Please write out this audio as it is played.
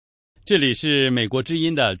这里是美国之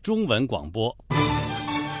音的中文广播。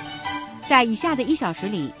在以下的1小时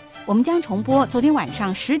里，我们将重播昨天晚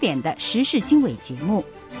上10点的时事经纬节目。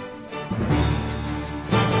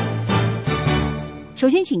首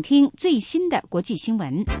先请听最新的国际新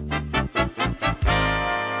闻。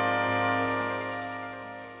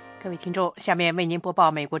各位听众，下面为您播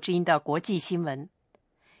报美国之音的国际新闻。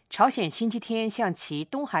朝鲜星期天向其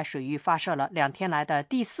东海水域发射了2天来的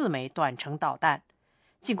第4枚短程导弹，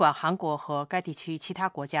尽管韩国和该地区其他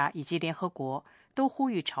国家以及联合国都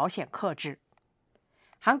呼吁朝鲜克制。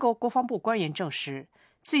韩国国防部官员证实，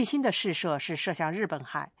最新的试射是射向日本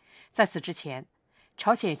海。在此之前，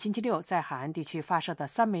朝鲜星期六在海岸地区发射的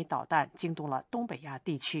3枚导弹惊动了东北亚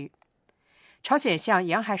地区。朝鲜向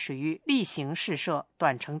沿海水域例行试射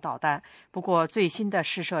短程导弹，不过最新的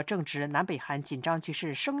试射正值南北韩紧张局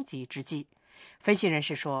势升级之际。分析人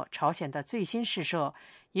士说，朝鲜的最新试射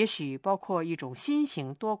也许包括一种新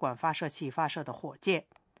型多管发射器发射的火箭。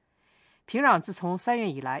平壤自从3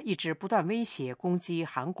月以来一直不断威胁攻击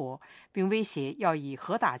韩国，并威胁要以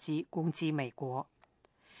核打击攻击美国。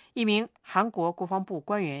一名韩国国防部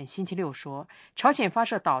官员星期六说，朝鲜发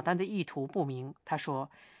射导弹的意图不明。他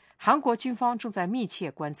说，韩国军方正在密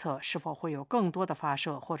切观测是否会有更多的发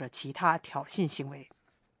射或者其他挑衅行为。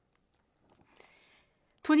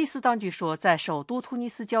突尼斯当局说，在首都突尼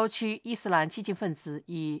斯郊区，伊斯兰激进分子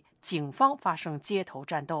与警方发生街头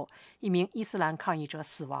战斗，一名伊斯兰抗议者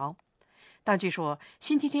死亡。当局说，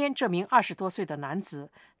星期天这名20多岁的男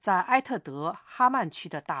子在埃特德哈曼区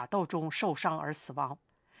的打斗中受伤而死亡。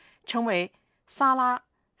称为萨拉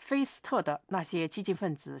菲斯特的那些激进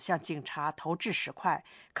分子向警察投掷石块，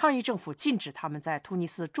抗议政府禁止他们在突尼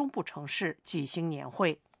斯中部城市举行年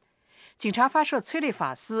会。警察发射催泪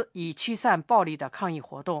瓦斯以驱散暴力的抗议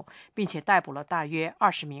活动，并且逮捕了大约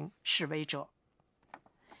20名示威者。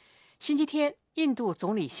星期天，印度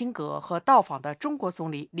总理辛格和到访的中国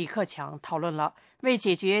总理李克强讨论了为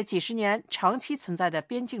解决几十年长期存在的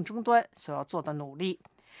边境争端所要做的努力。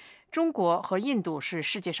中国和印度是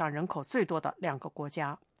世界上人口最多的2个国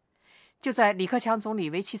家。就在李克强总理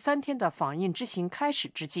为期3天的访印之行开始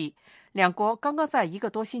之际，两国刚刚在1个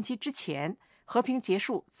多星期之前和平结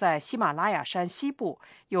束在喜马拉雅山西部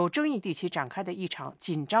有争议地区展开的一场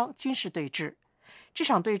紧张军事对峙。这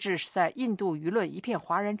场对峙是在印度舆论一片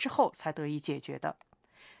哗然之后才得以解决的。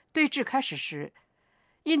对峙开始时，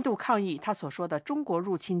印度抗议他所说的中国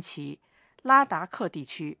入侵其拉达克地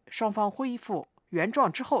区，双方恢复原状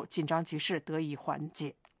之后，紧张局势得以缓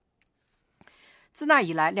解。自那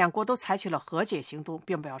以来，两国都采取了和解行动，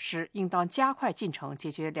并表示应当加快进程解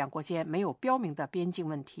决两国间没有标明的边境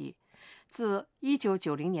问题。自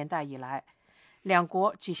1990年代以来，两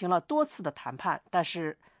国举行了多次的谈判，但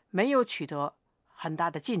是没有取得很大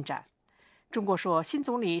的进展。中国说，新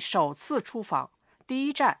总理首次出访，第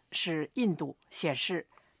一站是印度，显示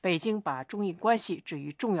北京把中印关系置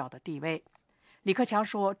于重要的地位。李克强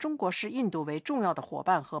说，中国视印度为重要的伙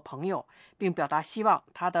伴和朋友，并表达希望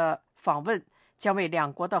他的访问将为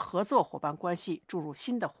两国的合作伙伴关系注入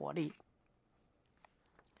新的活力。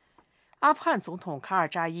阿富汗总统卡尔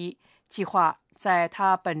扎伊计划在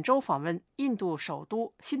他本周访问印度首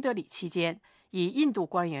都新德里期间，与印度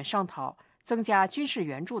官员商讨增加军事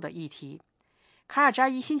援助的议题。卡尔扎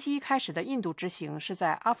伊星期一开始的印度之行是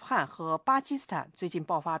在阿富汗和巴基斯坦最近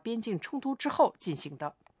爆发边境冲突之后进行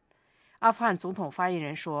的。阿富汗总统发言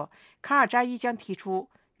人说，卡尔扎伊将提出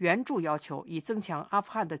援助要求，以增强阿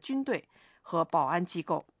富汗的军队和保安机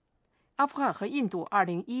构。阿富汗和印度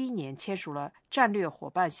2011年签署了战略伙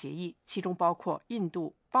伴协议，其中包括印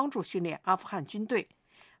度帮助训练阿富汗军队。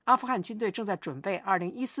阿富汗军队正在准备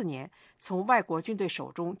2014年从外国军队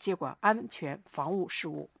手中接管安全防务事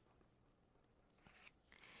务。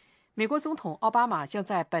美国总统奥巴马将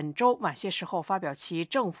在本周晚些时候发表其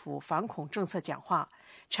政府反恐政策讲话，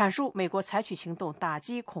阐述美国采取行动打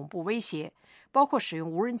击恐怖威胁，包括使用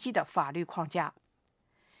无人机的法律框架。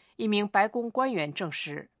一名白宫官员证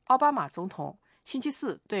实，奥巴马总统星期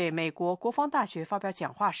四对美国国防大学发表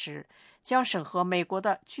讲话时，将审核美国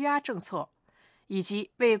的拘押政策，以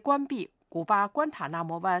及为关闭古巴关塔那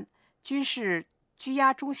摩湾军事拘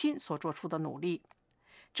押中心所做出的努力。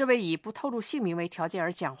这位以不透露姓名为条件而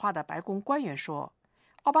讲话的白宫官员说，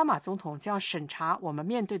奥巴马总统将审查我们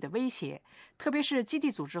面对的威胁，特别是基地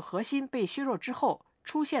组织核心被削弱之后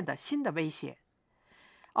出现的新的威胁。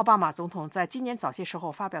奥巴马总统在今年早些时候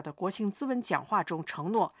发表的国情咨文讲话中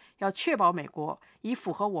承诺，要确保美国以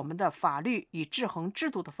符合我们的法律与制衡制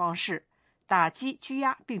度的方式打击、拘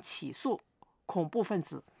押并起诉恐怖分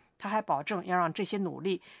子。他还保证要让这些努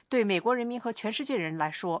力对美国人民和全世界人来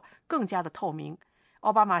说更加的透明。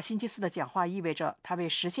奥巴马星期四的讲话意味着他为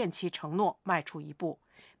实现其承诺迈出一步。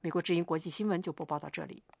美国之音国际新闻就播报到这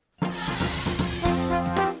里。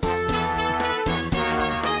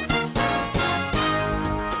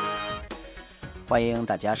欢迎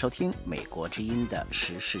大家收听美国之音的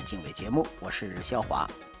时事经纬节目，我是肖华。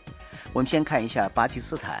我们先看一下巴基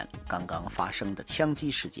斯坦刚刚发生的枪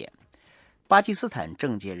击事件。巴基斯坦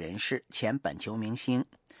政界人士前板球明星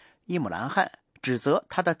伊姆兰汗指责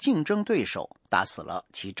他的竞争对手打死了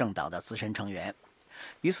其政党的资深成员。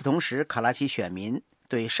与此同时，卡拉奇选民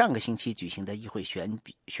对上个星期举行的议会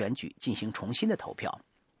选举进行重新的投票。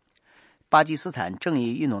巴基斯坦正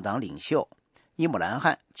义运动党领袖伊姆兰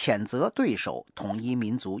汗谴责对手统一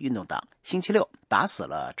民族运动党星期六打死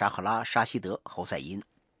了扎赫拉·沙希德·侯赛因。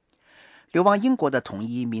流亡英国的统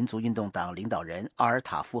一民族运动党领导人阿尔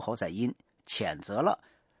塔夫·侯赛因谴责了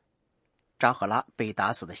扎赫拉被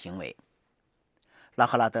打死的行为。拉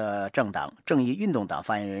赫拉的政党正义运动党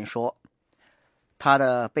发言人说，他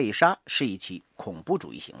的被杀是一起恐怖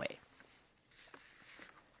主义行为。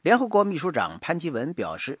联合国秘书长潘基文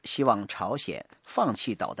表示，希望朝鲜放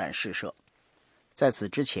弃导弹试射。在此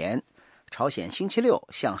之前，朝鲜星期六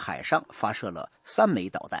向海上发射了3枚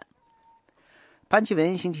导弹。潘基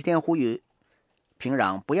文星期天呼吁平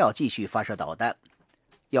壤不要继续发射导弹，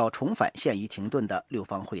要重返限于停顿的6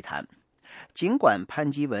方会谈。尽管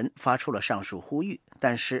潘基文发出了上述呼吁，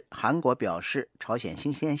但是韩国表示，朝鲜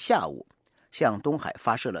星期天下午向东海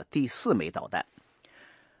发射了第4枚导弹。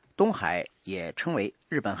东海也称为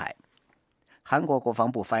日本海。韩国国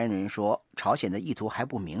防部发言人说，朝鲜的意图还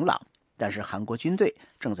不明朗，但是韩国军队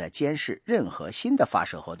正在监视任何新的发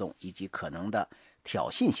射活动以及可能的挑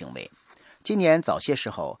衅行为。今年早些时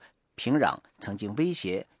候，平壤曾经威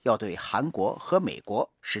胁要对韩国和美国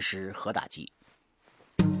实施核打击。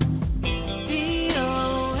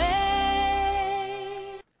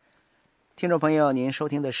听众朋友，您收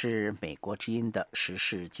听的是美国之音的时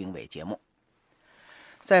事经纬节目。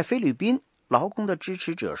在菲律宾，劳工的支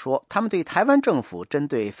持者说，他们对台湾政府针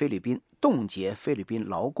对菲律宾冻结菲律宾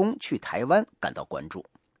劳工去台湾感到关注。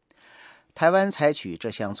台湾采取这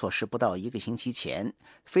项措施不到1个星期前，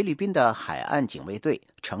菲律宾的海岸警卫队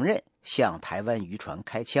承认向台湾渔船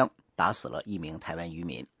开枪，打死了1名台湾渔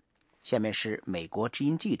民。下面是美国之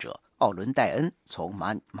音记者奥伦戴恩从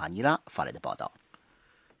马尼拉发来的报道。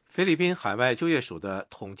菲律宾海外就业署的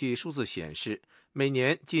统计数字显示，每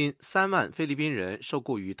年近3万菲律宾人受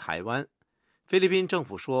雇于台湾。菲律宾政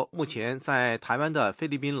府说，目前在台湾的菲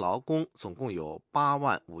律宾劳工总共有8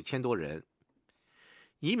万5千多人。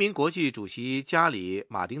移民国际主席加里·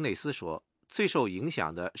马丁内斯说，最受影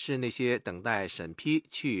响的是那些等待审批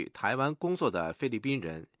去台湾工作的菲律宾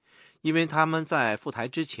人，因为他们在赴台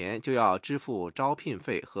之前就要支付招聘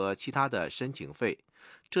费和其他的申请费，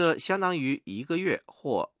这相当于1个月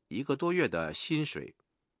或1个多月的薪水。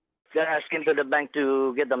They're asking to the bank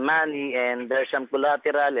to get the money, and there's some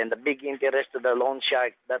collateral and the big interest to the loan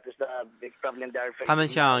shark. That is the big problem they are facing. 他们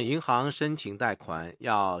向银行申请贷款，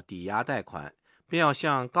要抵押贷款，并要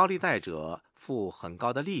向高利贷者付很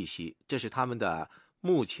高的利息，这是他们的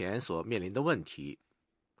目前所面临的问题。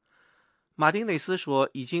马丁内斯说，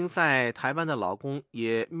已经在台湾的劳工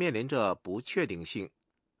也面临着不确定性。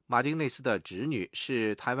马丁内斯的侄女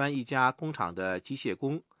是台湾一家工厂的机械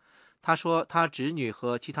工。他说，他侄女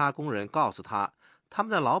和其他工人告诉他，他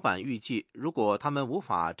们的老板预计，如果他们无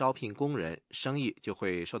法招聘工人，生意就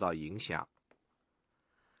会受到影响。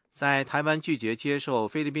在台湾拒绝接受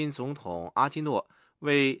菲律宾总统阿基诺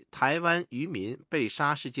为台湾渔民被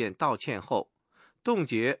杀事件道歉后，冻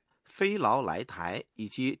结非劳来台以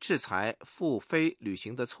及制裁赴菲旅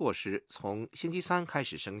行的措施从星期3开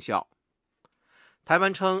始生效。台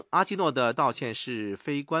湾称阿基诺的道歉是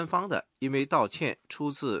非官方的，因为道歉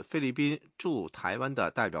出自菲律宾驻台湾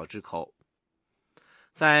的代表之口。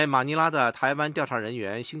在马尼拉的台湾调查人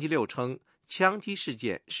员星期六称，枪击事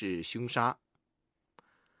件是凶杀。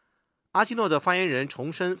阿基诺的发言人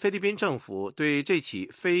重申菲律宾政府对这起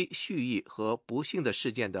非蓄意和不幸的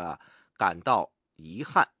事件的感到遗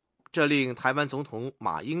憾，这令台湾总统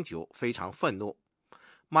马英九非常愤怒。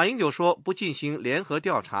马英九说，不进行联合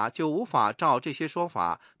调查就无法照这些说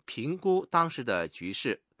法评估当时的局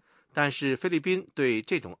势，但是菲律宾对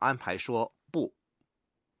这种安排说不。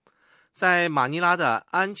在马尼拉的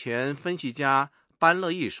安全分析家班乐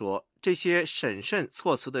义说，这些审慎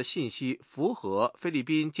措辞的信息符合菲律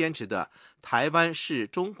宾坚持的台湾是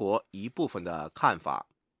中国一部分的看法。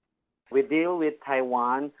 We deal with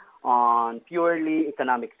Taiwan on purely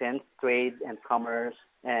economic sense, trade and commerce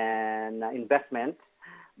and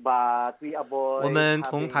investment.But we avoid 我们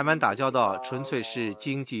同台湾打交道纯粹是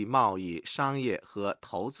经济、贸易、商业和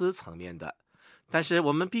投资层面的，但是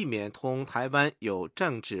我们避免同台湾有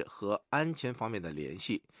政治和安全方面的联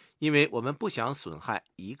系，因为我们不想损害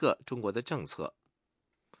一个中国的政策。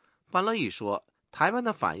班乐意说，台湾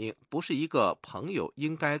的反应不是一个朋友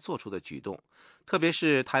应该做出的举动，特别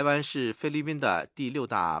是台湾是菲律宾的第6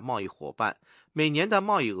大贸易伙伴，每年的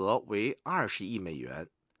贸易额为20亿美元。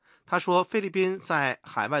他说，菲律宾在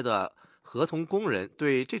海外的合同工人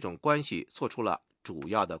对这种关系做出了主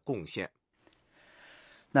要的贡献。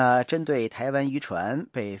那针对台湾渔船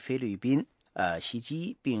被菲律宾袭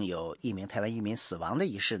击，并有1名台湾渔民死亡的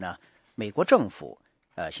一事呢，美国政府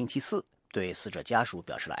星期四对死者家属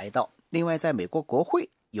表示了哀悼。另外，在美国国会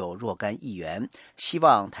有若干议员希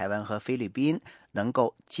望台湾和菲律宾能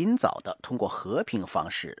够尽早的通过和平方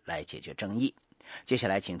式来解决争议。接下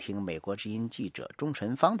来请听美国之音记者钟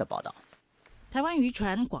晨芳的报道。台湾渔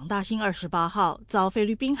船广大兴28号遭菲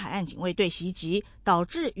律宾海岸警卫队袭击，导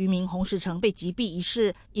致渔民洪时成被击毙一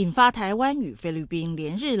事，引发台湾与菲律宾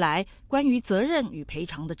连日来关于责任与赔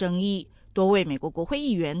偿的争议。多位美国国会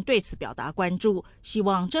议员对此表达关注，希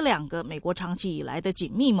望这2个美国长期以来的紧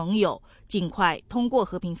密盟友尽快通过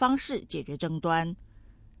和平方式解决争端。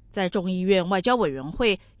在众议院外交委员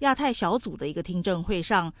会亚太小组的一个听证会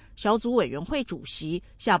上，小组委员会主席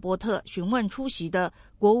夏波特询问出席的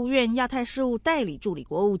国务院亚太事务代理助理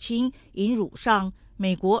国务卿尹汝上，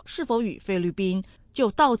美国是否与菲律宾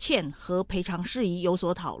就道歉和赔偿事宜有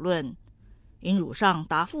所讨论。尹汝上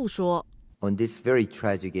答复说， On this very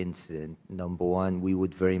tragic incident, number one, we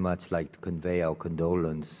would very much like to convey our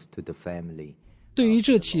condolence to the family. 对于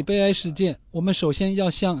这起悲哀事件，我们首先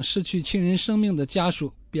要向失去亲人生命的家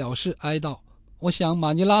属表示哀悼。我想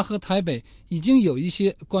马尼拉和台北已经有一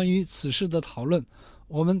些关于此事的讨论，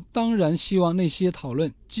我们当然希望那些讨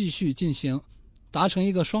论继续进行，达成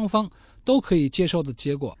一个双方都可以接受的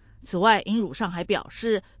结果。此外，尹汝上还表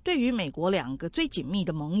示，对于美国2个最紧密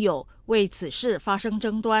的盟友为此事发生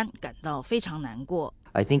争端感到非常难过。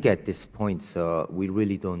I think at this point, we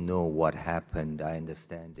really don't know what happened. I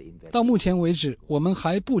understand the investigation. 到目前为止，我们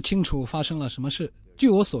还不清楚发生了什么事。据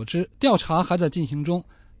我所知，调查还在进行中，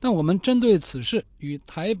但我们针对此事与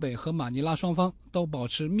台北和马尼拉双方都保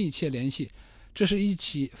持密切联系。这是一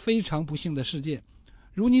起非常不幸的事件。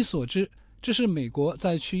如你所知，这是美国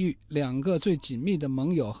在区域2个最紧密的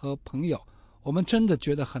盟友和朋友，我们真的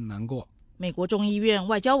觉得很难过。美国众议院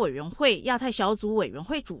外交委员会亚太小组委员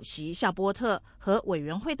会主席夏波特和委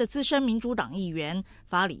员会的资深民主党议员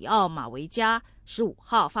法里奥·马维加15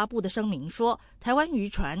号发布的声明说，台湾渔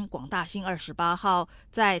船广大兴28号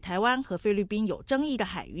在台湾和菲律宾有争议的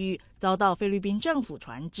海域遭到菲律宾政府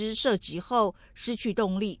船只射击后失去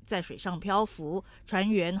动力，在水上漂浮，船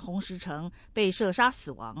员洪时成被射杀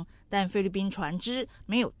死亡，但菲律宾船只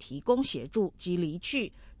没有提供协助及离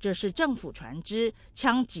去。这是政府船只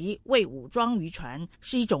枪击未武装渔船，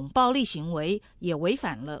是一种暴力行为，也违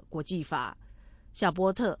反了国际法。夏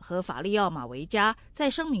波特和法利奥马维加在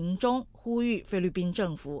声明中呼吁菲律宾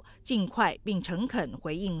政府尽快并诚恳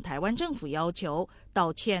回应台湾政府要求，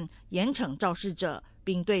道歉、严惩肇事者，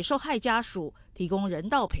并对受害家属提供人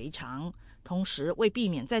道赔偿。同时，为避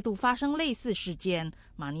免再度发生类似事件，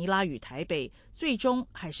马尼拉与台北最终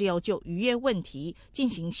还是要就渔业问题进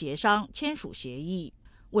行协商，签署协议。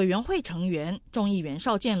委员会成员众议员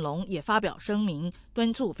邵建龙也发表声明，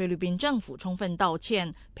敦促菲律宾政府充分道歉、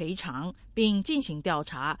赔偿，并进行调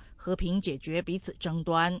查，和平解决彼此争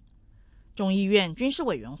端。众议院军事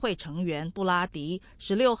委员会成员布拉迪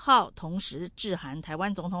16号同时致函台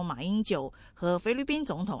湾总统马英九和菲律宾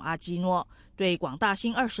总统阿基诺，对广大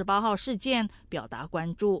兴28号事件表达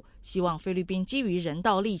关注，希望菲律宾基于人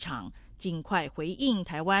道立场尽快回应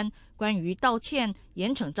台湾关于道歉、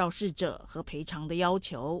严惩肇事者和赔偿的要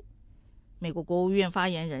求。美国国务院发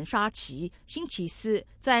言人沙奇星期四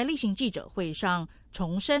在例行记者会上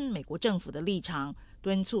重申美国政府的立场，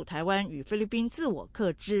敦促台湾与菲律宾自我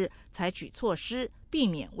克制，采取措施避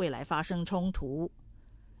免未来发生冲突。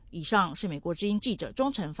以上是美国之音记者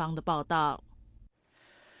钟晨芳的报道。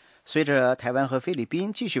随着台湾和菲律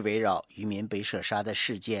宾继续围绕渔民被射杀的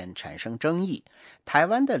事件产生争议，台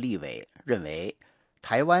湾的立委认为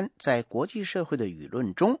台湾在国际社会的舆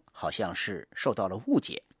论中好像是受到了误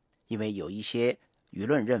解，因为有一些舆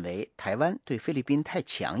论认为台湾对菲律宾太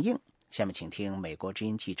强硬。下面请听美国之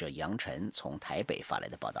音记者杨晨从台北发来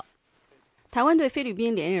的报道。台湾对菲律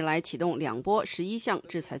宾连日来启动2波11项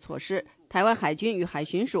制裁措施，台湾海军与海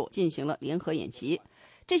巡署进行了联合演习。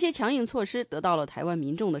这些强硬措施得到了台湾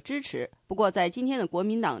民众的支持。不过，在今天的国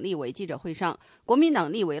民党立委记者会上，国民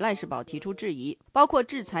党立委赖士葆提出质疑，包括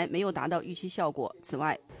制裁没有达到预期效果。此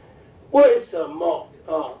外，为什么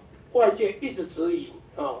外界一直质疑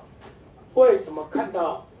为什么看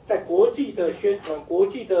到在国际的宣传、国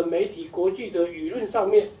际的媒体、国际的舆论上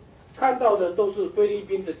面看到的都是菲律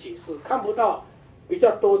宾的解释，看不到比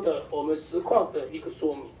较多的我们实况的一个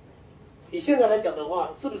说明。以现在来讲的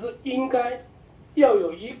话，是不是应该要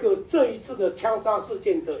有一个这一次的枪杀事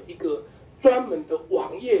件的一个专门的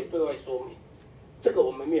网页对外说明？这个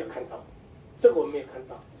我们没有看到，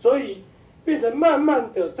所以变成慢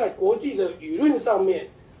慢的在国际的舆论上面，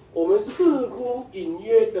我们似乎隐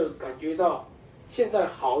约的感觉到，现在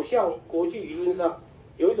好像国际舆论上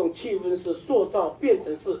有一种气氛是塑造变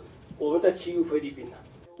成是我们在欺负菲律宾了。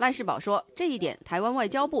赖世宝说，这一点台湾外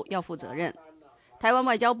交部要负责任。台湾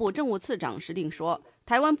外交部政务次长石定说，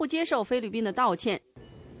台湾不接受菲律宾的道歉。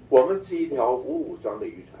我们是一条无武装的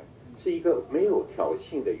渔船，是一个没有挑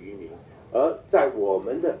衅的渔民，而在我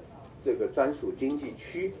们的这个专属经济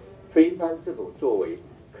区飞帆这种作为，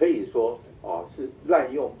可以说是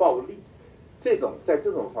滥用暴力，在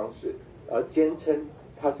这种方式而坚称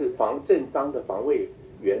它是正当的防卫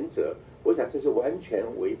原则，我想这是完全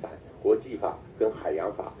违反国际法跟海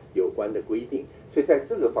洋法有关的规定。所以在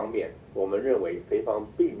这个方面，我们认为菲方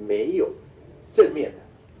并没有正面的、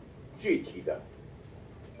具体的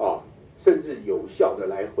甚至有效的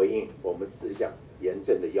来回应我们4项严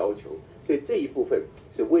正的要求。所以这一部分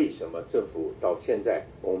是为什么政府到现在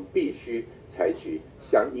我们必须采取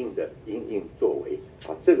相应的因应作为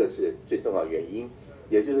这个是最重要原因。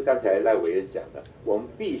也就是刚才赖委员讲的，我们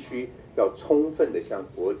必须要充分的向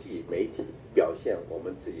国际媒体表现我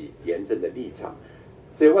们自己严正的立场。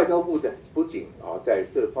所以外交部的不仅在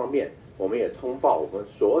这方面，我们也通报我们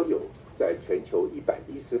所有在全球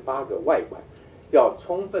118个外馆，要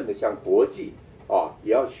充分的向国际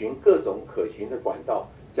也要循各种可循的管道，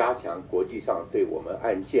加强国际上对我们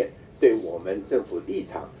案件、对我们政府立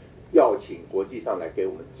场，要请国际上来给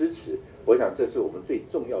我们支持。我想这是我们最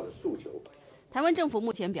重要的诉求。台湾政府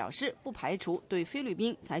目前表示，不排除对菲律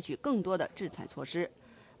宾采取更多的制裁措施。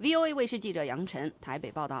VOA 卫视记者杨晨台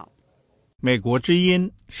北报道。美国之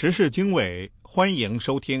音时事经纬，欢迎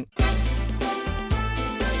收听。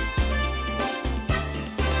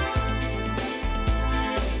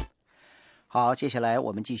好，接下来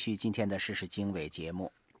我们继续今天的时事经纬节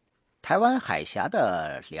目。台湾海峡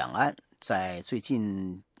的两岸在最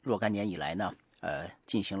近若干年以来呢，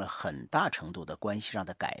进行了很大程度的关系上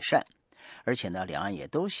的改善，而且呢，两岸也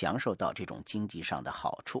都享受到这种经济上的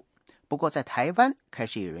好处。不过在台湾开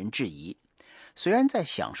始有人质疑，虽然在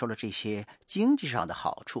享受了这些经济上的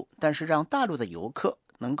好处，但是让大陆的游客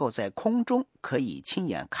能够在空中可以亲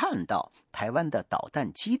眼看到台湾的导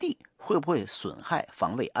弹基地，会不会损害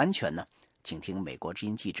防卫安全呢？请听美国之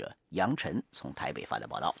音记者杨晨从台北发的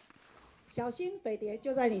报道。小心匪谍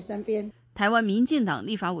就在你身边。台湾民进党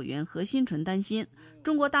立法委员何新纯担心，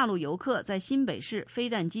中国大陆游客在新北市飞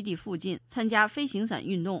弹基地附近参加飞行伞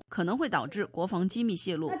运动，可能会导致国防机密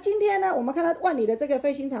泄露。那今天呢，我们看到万里的这个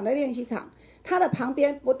飞行场的练习场，它的旁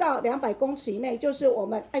边不到200公尺以内就是我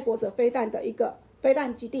们爱国者飞弹的一个飞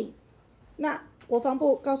弹基地。那国防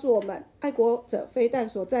部告诉我们，爱国者飞弹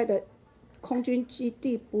所在的空军基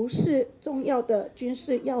地不是重要的军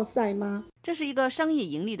事要塞吗？这是一个商业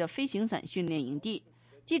盈利的飞行伞训练营地。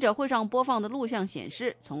记者会上播放的录像显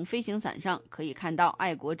示，从飞行伞上可以看到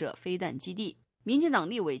爱国者飞弹基地。民进党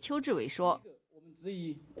立委邱志伟说，我们质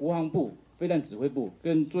疑国防部、飞弹指挥部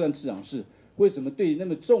跟作战次长室为什么对那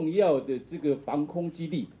么重要的这个防空基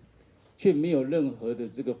地却没有任何的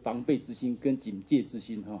这个防备之心跟警戒之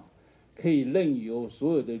心可以任由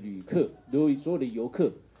所有的旅客、所有的游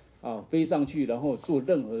客飞上去，然后做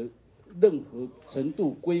任何程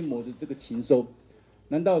度规模的这个情收。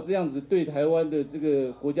难道这样子对台湾的这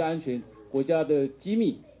个国家安全、国家的机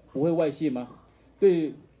密不会外泄吗？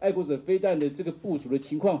对爱国者飞弹的这个部署的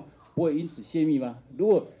情况不会因此泄密吗？如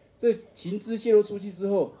果这情资泄露出去之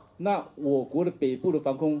后，那我国的北部的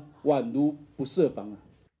防空宛如不设防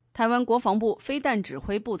台湾国防部飞弹指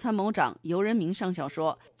挥部参谋长游仁明上校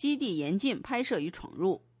说，基地严禁拍摄与闯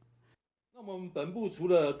入。那我们本部除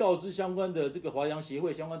了告知相关的这个华洋协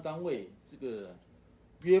会相关单位这个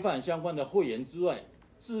约范相关的会员之外，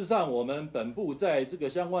事实上我们本部在这个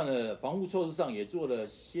相关的防护措施上也做了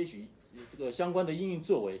些许这个相关的因应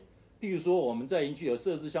作为。譬如说我们在营区有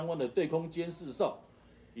设置相关的对空监视哨，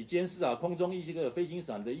以监视空中一些个飞行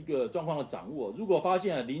伞的一个状况的掌握。如果发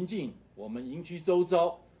现临近我们营区周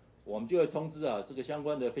遭，我们就会通知这个相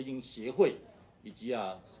关的飞行协会以及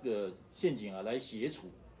这个宪警来协处。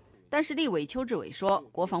但是立委邱志伟说，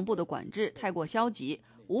国防部的管制太过消极，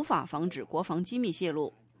无法防止国防机密泄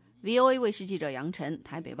露。VOA 卫视记者杨晨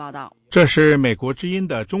台北报道。这是美国之音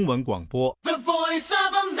的中文广播。The Voice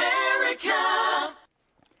of America。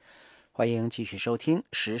欢迎继续收听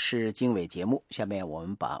时事经纬节目。下面我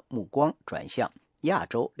们把目光转向亚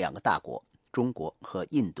洲2个大国中国和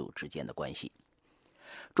印度之间的关系。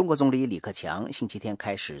中国总理李克强星期天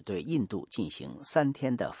开始对印度进行3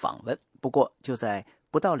天的访问，不过就在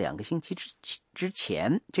不到2个星期之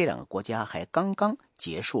前，这2个国家还刚刚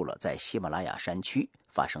结束了在喜马拉雅山区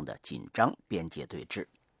发生的紧张边界对峙。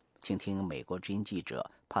请听美国之音记者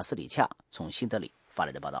帕斯里恰从新德里发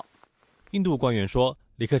来的报道。印度官员说，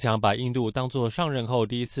李克强把印度当作上任后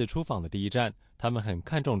第一次出访的第一站，他们很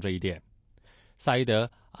看重这一点。萨伊德·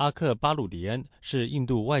阿克巴鲁迪恩是印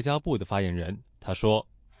度外交部的发言人，他说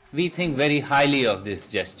We think very highly of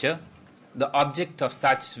this gesture. The object of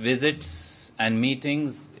such visits and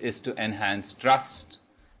meetings is to enhance trust.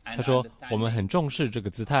 他说，我们很重视这个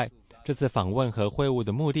姿态。这次访问和会晤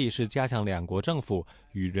的目的是加强2国政府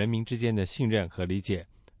与人民之间的信任和理解，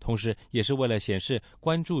同时也是为了显示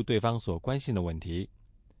关注对方所关心的问题。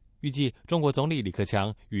预计中国总理李克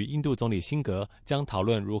强与印度总理辛格将讨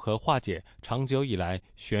论如何化解长久以来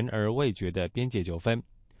悬而未决的边界纠纷。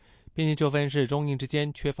边界纠纷是中印之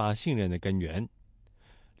间缺乏信任的根源。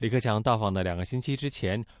李克强到访的2个星期之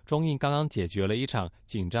前，中印刚刚解决了一场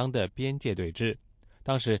紧张的边界对峙。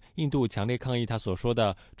当时印度强烈抗议他所说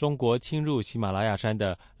的中国侵入喜马拉雅山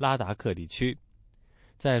的拉达克地区。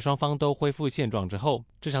在双方都恢复现状之后，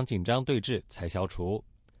这场紧张对峙才消除。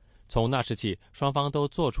从那时起，双方都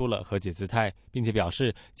做出了和解姿态，并且表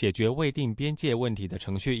示解决未定边界问题的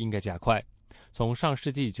程序应该加快。从上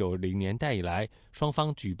世纪90年代以来，双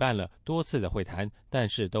方举办了多次的会谈，但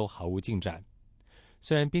是都毫无进展。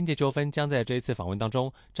虽然边界纠纷将在这一次访问当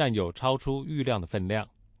中占有超出预料的分量，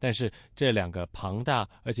但是这2个庞大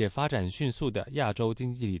而且发展迅速的亚洲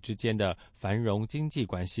经济体之间的繁荣经济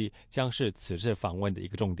关系将是此次访问的一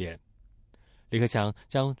个重点。李克强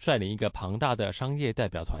将率领一个庞大的商业代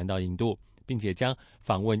表团到印度，并且将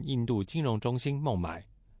访问印度金融中心孟买。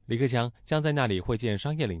李克强将在那里会见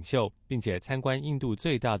商业领袖，并且参观印度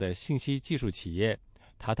最大的信息技术企业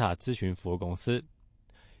塔塔咨询服务公司。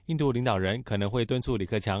印度领导人可能会敦促李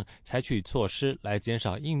克强采取措施来减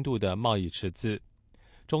少印度的贸易赤字。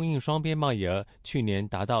中印双边贸易额去年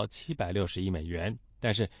达到760亿美元，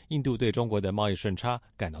但是印度对中国的贸易顺差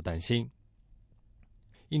感到担心。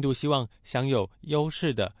印度希望享有优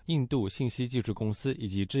势的印度信息技术公司以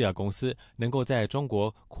及制药公司能够在中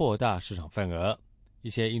国扩大市场份额。一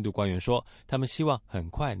些印度官员说，他们希望很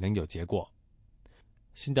快能有结果。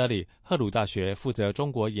新德里赫鲁大学负责中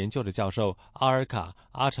国研究的教授阿尔卡·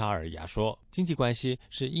阿查尔亚说，经济关系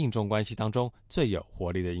是印中关系当中最有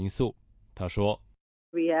活力的因素。他说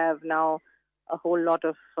We have now a whole lot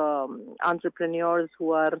of entrepreneurs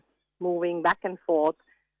who are moving back and forth.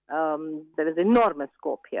 There is enormous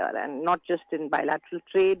scope here, and not just in bilateral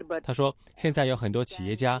trade, but 他说，现在有很多企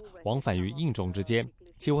业家往返于印中之间，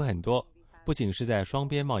机会很多，不仅是在双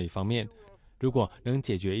边贸易方面。如果能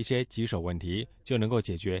解决一些棘手问题，就能够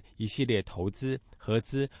解决一系列投资、合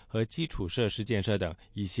资和基础设施建设等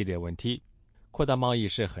一系列问题。扩大贸易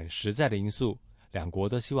是很实在的因素，2国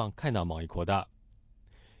都希望看到贸易扩大。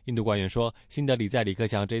印度官员说，新德里在李克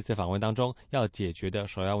强这一次访问当中要解决的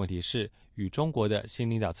首要问题是与中国的新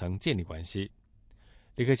领导层建立关系。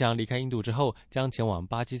李克强离开印度之后将前往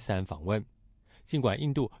巴基斯坦访问。尽管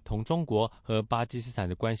印度同中国和巴基斯坦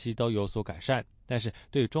的关系都有所改善，但是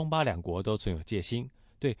对中巴2国都存有戒心，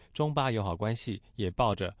对中巴友好关系也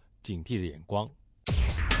抱着警惕的眼光。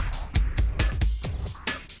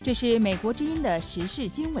这是美国之音的时事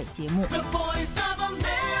经纬节目。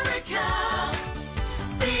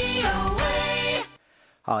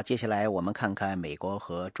好，接下来我们看看美国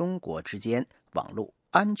和中国之间网络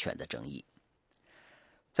安全的争议。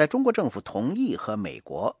在中国政府同意和美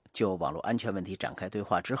国就网络安全问题展开对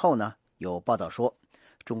话之后呢，有报道说，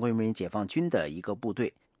中国人民解放军的一个部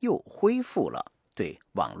队又恢复了对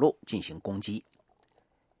网络进行攻击。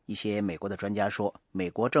一些美国的专家说，美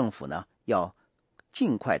国政府呢要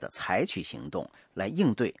尽快的采取行动来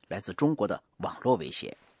应对来自中国的网络威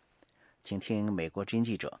胁。请听美国之音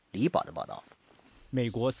记者李宝的报道。美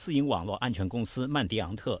国私营网络安全公司曼迪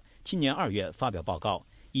昂特今年2月发表报告，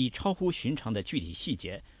以超乎寻常的具体细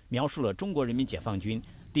节描述了中国人民解放军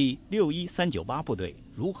第61398部队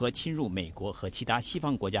如何侵入美国和其他西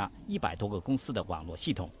方国家100多个公司的网络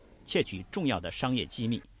系统，窃取重要的商业机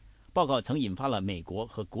密。报告曾引发了美国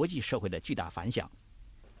和国际社会的巨大反响。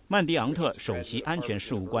曼迪昂特首席安全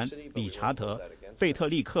事务官理查德·贝特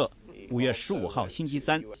利克5月15号星期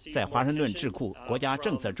三在华盛顿智库国家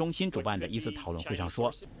政策中心主办的一次讨论会上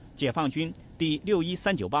说，解放军第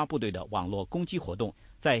61398部队的网络攻击活动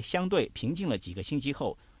在相对平静了几个星期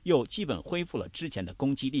后，又基本恢复了之前的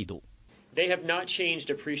攻击力度。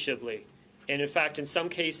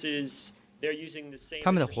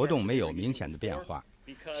他们的活动没有明显的变化，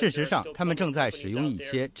事实上，他们正在使用一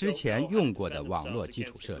些之前用过的网络基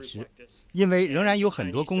础设施，因为仍然有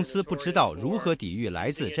很多公司不知道如何抵御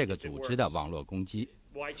来自这个组织的网络攻击。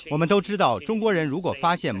我们都知道，中国人如果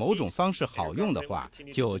发现某种方式好用的话，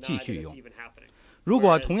就继续用。如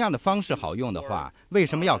果同样的方式好用的话，为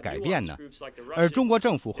什么要改变呢？而中国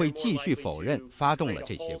政府会继续否认发动了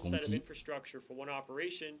这些攻击。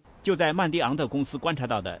就在曼迪昂特公司观察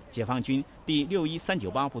到的解放军第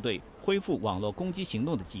61398部队恢复网络攻击行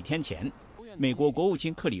动的几天前，美国国务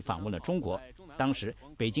卿克里访问了中国。当时，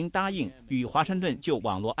北京答应与华盛顿就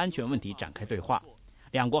网络安全问题展开对话，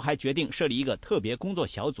两国还决定设立一个特别工作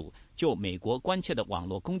小组，就美国关切的网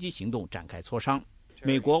络攻击行动展开磋商。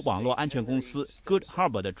美国网络安全公司 Good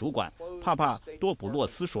Harbor 的主管帕帕多普洛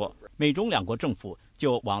斯说，美中两国政府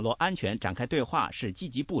就网络安全展开对话是积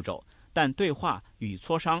极步骤，但对话与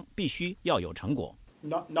磋商必须要有成果。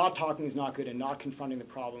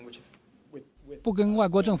不跟外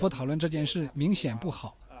国政府讨论这件事明显不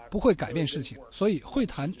好，不会改变事情，所以会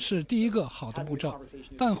谈是第一个好的步骤，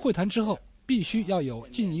但会谈之后必须要有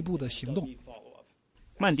进一步的行动。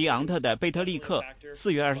曼迪昂特的贝特利克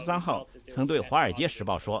4月23号曾对《华尔街时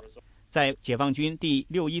报》说，在解放军第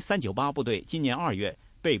61398部队今年2月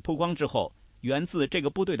被曝光之后，源自这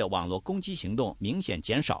个部队的网络攻击行动明显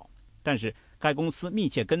减少。但是，该公司密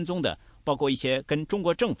切跟踪的包括一些跟中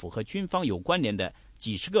国政府和军方有关联的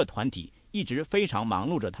几十个团体，一直非常忙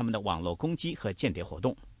碌着他们的网络攻击和间谍活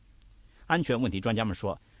动。安全问题专家们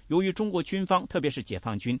说，由于中国军方，特别是解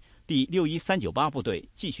放军第61398部队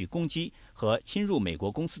继续攻击和侵入美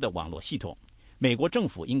国公司的网络系统，美国政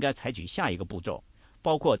府应该采取下一个步骤，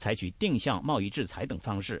包括采取定向贸易制裁等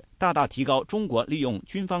方式，大大提高中国利用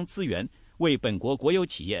军方资源为本国国有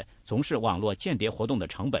企业从事网络间谍活动的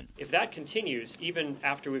成本。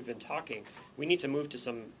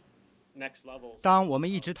当我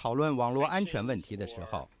们一直讨论网络安全问题的时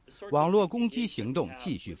候，网络攻击行动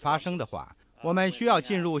继续发生的话，我们需要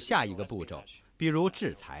进入下一个步骤，比如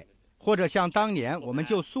制裁，或者像当年我们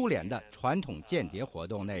就苏联的传统间谍活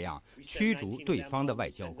动那样驱逐对方的外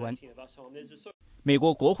交官。美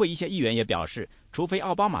国国会一些议员也表示，除非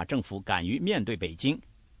奥巴马政府敢于面对北京，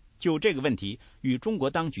就这个问题与中国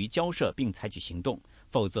当局交涉并采取行动，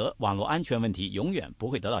否则网络安全问题永远不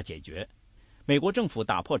会得到解决。美国政府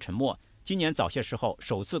打破沉默，今年早些时候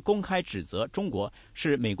首次公开指责中国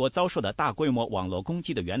是美国遭受的大规模网络攻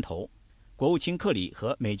击的源头。国务卿克里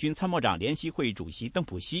和美军参谋长联席会议主席邓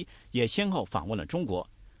普西也先后访问了中国，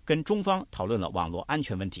跟中方讨论了网络安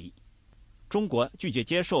全问题。中国拒绝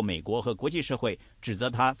接受美国和国际社会指责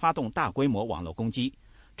他发动大规模网络攻击，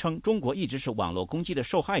称中国一直是网络攻击的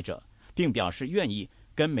受害者，并表示愿意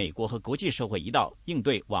跟美国和国际社会一道应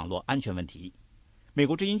对网络安全问题。美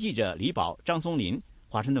国之音记者李宝、张松林，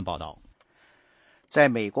华盛顿报道。在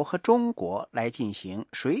美国和中国来进行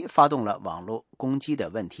谁发动了网络攻击的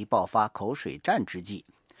问题爆发口水战之际，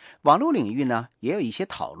网络领域呢也有一些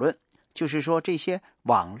讨论，就是说这些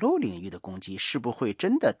网络领域的攻击是不是会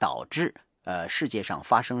真的导致世界上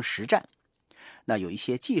发生实战？那有一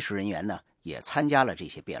些技术人员呢也参加了这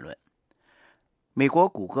些辩论。美国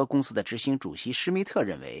谷歌公司的执行主席施密特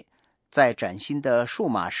认为，在崭新的数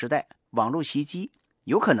码时代，网络袭击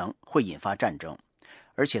有可能会引发战争，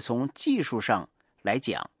而且从技术上来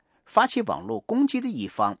讲，发起网络攻击的一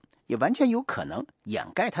方也完全有可能掩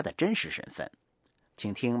盖他的真实身份。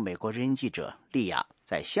请听美国之音记者丽亚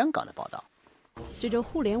在香港的报道。随着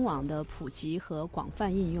互联网的普及和广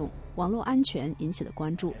泛应用，网络安全引起的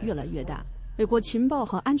关注越来越大。美国情报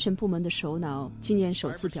和安全部门的首脑今年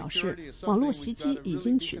首次表示，网络袭击已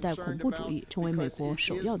经取代恐怖主义成为美国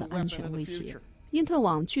首要的安全威胁。因特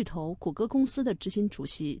网巨头谷歌公司的执行主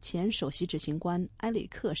席、前首席执行官埃里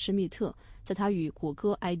克·施密特在他与谷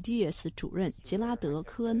歌 Ideas 主任杰拉德·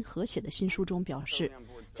科恩合写的新书中表示，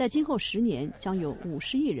在今后10年将有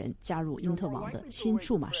50亿人加入因特网的新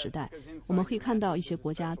数码时代，我们会看到一些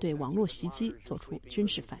国家对网络袭击做出军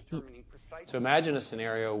事反应。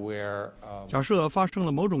假设发生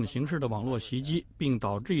了某种形式的网络袭击，并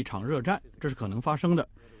导致一场热战，这是可能发生的。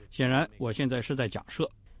显然，我现在是在假设。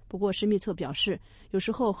不过，施密特表示，有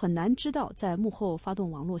时候很难知道在幕后发动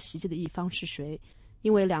网络袭击的一方是谁，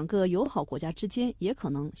因为两个友好国家之间也可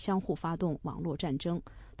能相互发动网络战争。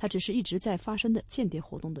它只是一直在发生的间谍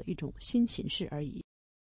活动的一种新形式而已。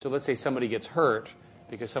So let's say somebody gets hurt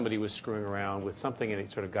because somebody was screwing around with something and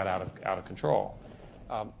it sort of got out of control.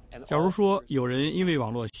 假如说有人因为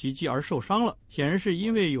网络袭击而受伤了，显然是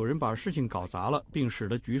因为有人把事情搞砸了，并使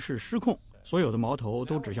得局势失控。所有的矛头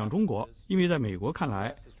都指向中国，因为在美国看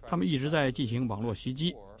来，他们一直在进行网络袭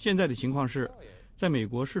击。现在的情况是，在美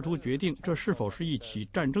国试图决定这是否是一起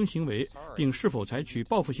战争行为，并是否采取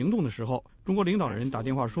报复行动的时候，中国领导人打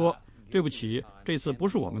电话说，对不起，这次不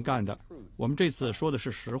是我们干的，我们这次说的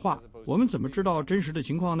是实话。我们怎么知道真实的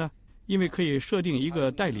情况呢？因为可以设定一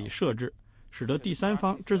个代理设置，使得第三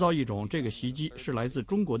方制造一种这个袭击是来自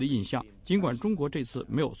中国的印象，尽管中国这次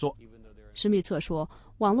没有做。施密特说，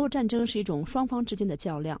网络战争是一种双方之间的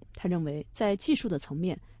较量，他认为在技术的层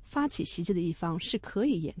面，发起袭击的一方是可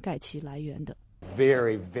以掩盖其来源的。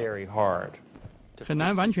Very hard， 很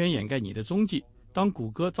难完全掩盖你的踪迹。当谷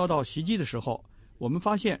歌遭到袭击的时候，我们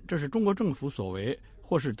发现这是中国政府所为，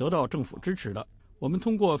或是得到政府支持的。我们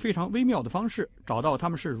通过非常微妙的方式找到他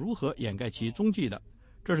们是如何掩盖其踪迹的，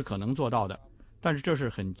这是可能做到的，但是这是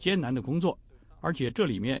很艰难的工作，而且这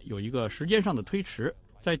里面有一个时间上的推迟。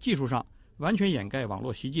在技术上，完全掩盖网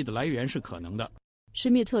络袭击的来源是可能的。施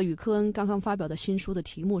密特与科恩刚刚发表的新书的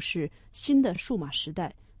题目是《新的数码时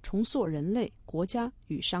代：重塑人类、国家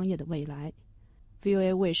与商业的未来》。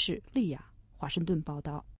VOA 卫视利亚华盛顿报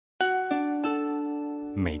道。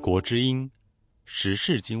美国之音时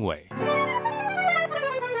事经纬，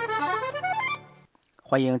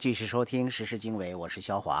欢迎继续收听时事经纬，我是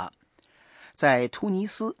肖华。在突尼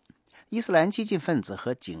斯，伊斯兰激进分子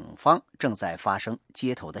和警方正在发生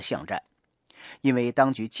街头的巷战，因为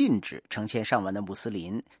当局禁止成千上万的穆斯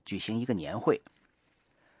林举行一个年会。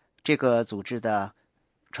这个组织的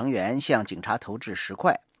成员向警察投掷石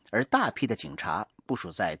块，而大批的警察部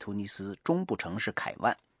署在突尼斯中部城市凯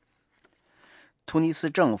万。突尼斯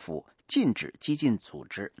政府禁止激进组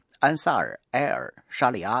织安萨尔埃尔沙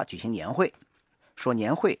里阿举行年会，说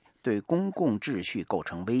年会对公共秩序构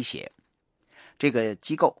成威胁。这个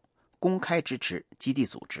机构公开支持基地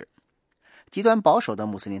组织。极端保守的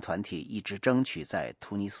穆斯林团体一直争取在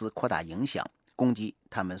突尼斯扩大影响，攻击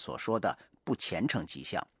他们所说的不虔诚迹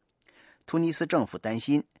象。突尼斯政府担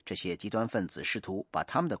心这些极端分子试图把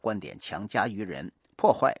他们的观点强加于人，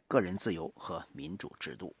破坏个人自由和民主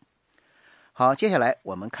制度。好，接下来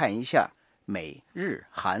我们看一下美日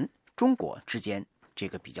韩中国之间这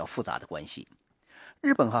个比较复杂的关系。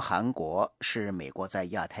日本和韩国是美国在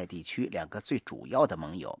亚太地区两个最主要的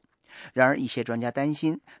盟友，然而一些专家担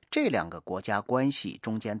心这两个国家关系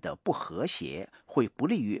中间的不和谐会不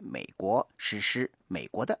利于美国实施美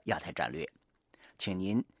国的亚太战略。请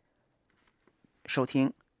您收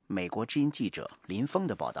听美国之音记者林峰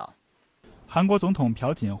的报道。韩国总统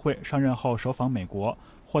朴槿惠上任后首访美国，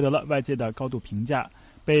获得了外界的高度评价，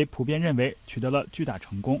被普遍认为取得了巨大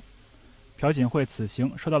成功。朴槿惠此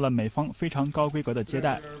行受到了美方非常高规格的接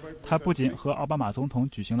待，他不仅和奥巴马总统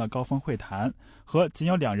举行了高峰会谈和仅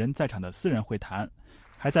有2人在场的私人会谈，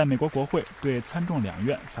还在美国国会对参众两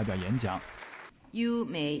院发表演讲。You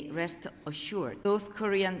may rest assured North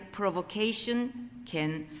Korean provocation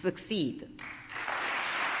can succeed.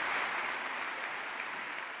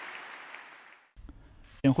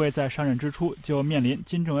 尹惠在上任之初就面临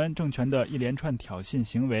金正恩政权的一连串挑衅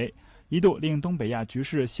行为，一度令东北亚局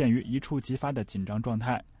势陷于一触即发的紧张状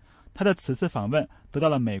态。他的此次访问得到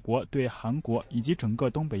了美国对韩国以及整个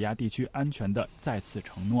东北亚地区安全的再次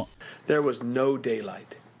承诺。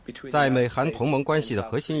在美韩同盟关系的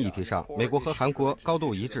核心议题上，美国和韩国高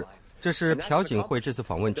度一致，这是朴槿惠这次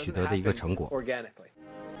访问取得的一个成果。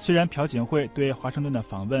虽然朴槿惠对华盛顿的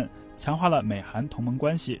访问强化了美韩同盟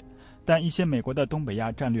关系，但一些美国的东北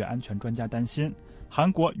亚战略安全专家担心，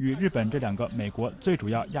韩国与日本这两个美国最主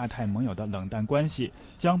要亚太盟友的冷淡关系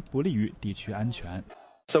将不利于地区安全。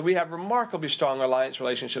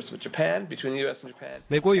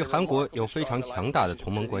美国与韩国有非常强大的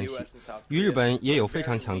同盟关系，与日本也有非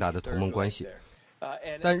常强大的同盟关系，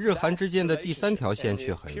但日韩之间的第三条线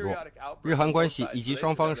却很弱。日韩关系以及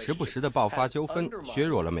双方时不时的爆发纠纷，削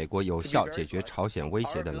弱了美国有效解决朝鲜威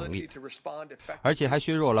胁的能力，而且还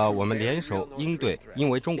削弱了我们联手应对因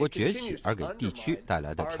为中国崛起而给地区带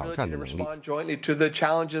来的挑战的能力。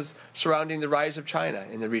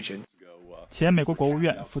前美国国务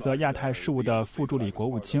院负责亚太事务的副助理国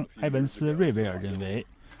务卿埃文斯·瑞维尔认为，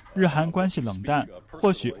日韩关系冷淡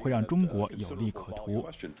或许会让中国有利可图。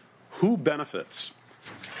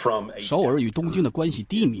首尔与东京的关系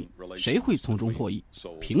低迷，谁会从中获益？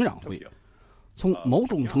平壤会。从某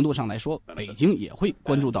种程度上来说，北京也会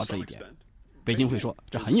关注到这一点。北京会说，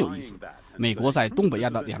这很有意思，美国在东北亚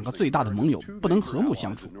的两个最大的盟友不能和睦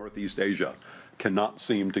相处。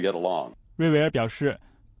瑞维尔表示，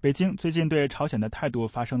北京最近对朝鲜的态度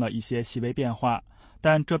发生了一些细微变化，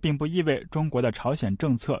但这并不意味中国的朝鲜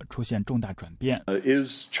政策出现重大转变。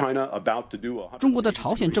中国的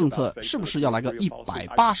朝鲜政策是不是要来个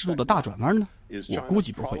180度的大转弯呢？我估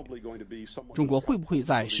计不会。中国会不会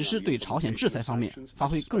在实施对朝鲜制裁方面发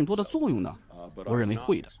挥更多的作用呢？我认为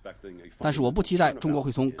会的，但是我不期待中国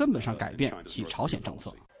会从根本上改变其朝鲜政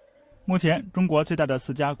策。目前，中国最大的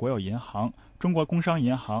4家国有银行——中国工商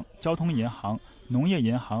银行、交通银行、农业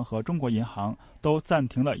银行和中国银行都暂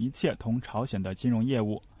停了一切同朝鲜的金融业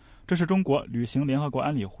务。这是中国履行联合国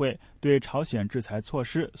安理会对朝鲜制裁措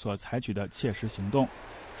施所采取的切实行动，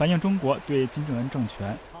反映中国对金正恩政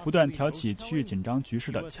权不断挑起区域紧张局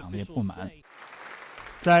势的强烈不满。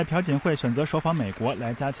在朴槿惠选择首访美国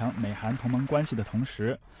来加强美韩同盟关系的同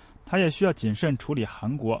时，他也需要谨慎处理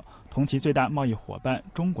韩国同其最大贸易伙伴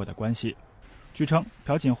中国的关系。据称，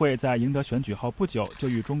朴槿惠在赢得选举后不久就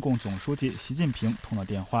与中共总书记习近平通了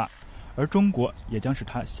电话，而中国也将是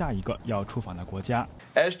他下一个要出访的国家。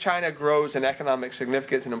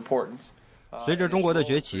随着中国的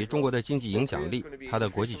崛起，中国的经济影响力，它的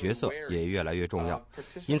国际角色也越来越重要。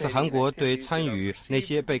因此，韩国对参与那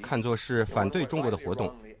些被看作是反对中国的活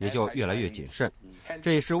动也就越来越谨慎。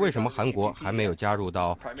这也是为什么韩国还没有加入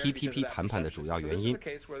到 TPP 谈判的主要原因。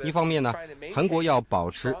一方面呢，韩国要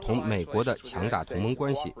保持同美国的强大同盟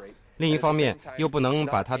关系，另一方面又不能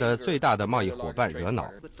把他的最大的贸易伙伴惹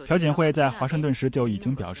恼。朴槿惠在华盛顿时就已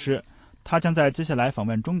经表示，他将在接下来访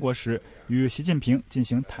问中国时与习近平进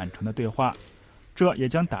行坦诚的对话，这也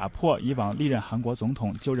将打破以往历任韩国总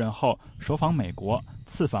统就任后首访美国、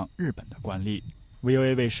次访日本的惯例。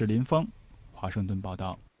VOA 卫视林峰，华盛顿报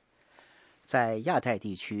道。在亚太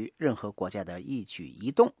地区，任何国家的一举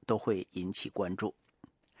一动都会引起关注。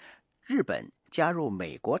日本加入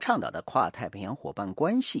美国倡导的跨太平洋伙伴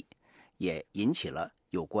关系，也引起了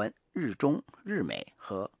有关日中、日美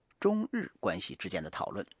和中日关系之间的讨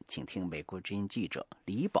论。请听美国之音记者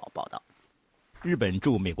李宝报道。日本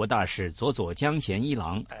驻美国大使佐佐江贤一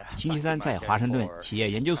郎星期三在华盛顿企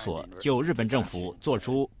业研究所就日本政府做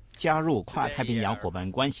出加入跨太平洋伙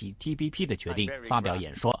伴关系 TPP 的决定发表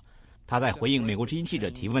演说。他在回应美国之音记者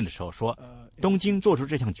提问的时候说，东京做出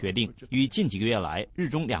这项决定与近几个月来日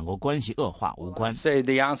中两国关系恶化无关。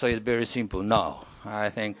 The answer is very simple, no. I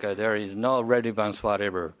think there is no relevance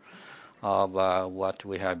whatever of what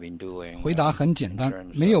we have been doing. 回答很简单，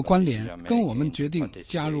没有关联，跟我们决定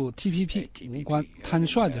加入 TPP 无关。坦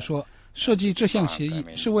率地说，设计这项协议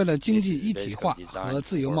是为了经济一体化和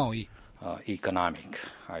自由贸易。Economic,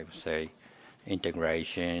 I would say,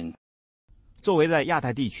 integration. 作为在亚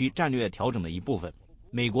太地区战略调整的一部分，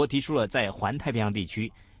美国提出了在环太平洋地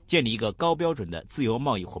区建立一个高标准的自由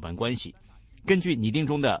贸易伙伴关系。根据拟定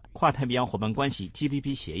中的跨太平洋伙伴关系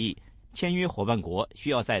TPP 协议，签约伙伴国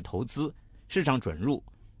需要在投资、市场准入、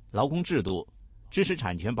劳工制度、知识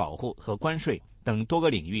产权保护和关税等多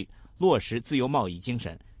个领域落实自由贸易精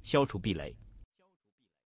神，消除壁垒。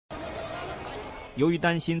由于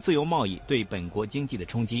担心自由贸易对本国经济的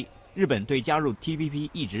冲击，日本对加入 TPP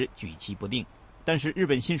一直举棋不定。但是日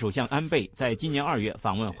本新首相安倍在今年2月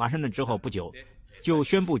访问华盛顿之后不久，就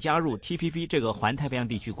宣布加入 TPP 这个环太平洋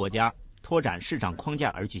地区国家拓展市场框架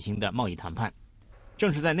而举行的贸易谈判。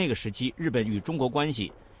正是在那个时期，日本与中国关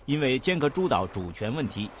系因为尖阁诸岛主权问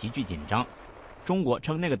题急剧紧张，中国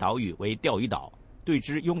称那个岛屿为钓鱼岛，对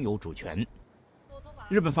之拥有主权。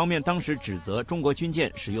日本方面当时指责中国军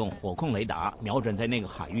舰使用火控雷达瞄准在那个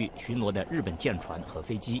海域巡逻的日本舰船和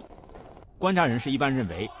飞机。观察人士一般认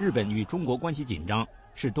为，日本与中国关系紧张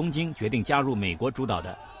是东京决定加入美国主导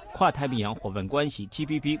的跨太平洋伙伴关系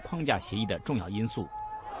TPP 框架协议的重要因素。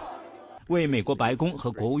为美国白宫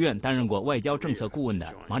和国务院担任过外交政策顾问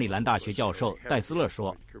的马里兰大学教授戴斯勒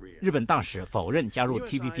说，日本大使否认加入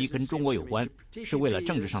TPP 跟中国有关，是为了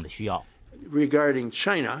政治上的需要。Regarding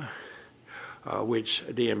China, which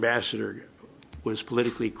the ambassador was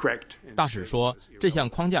politically correct. 大使说，这项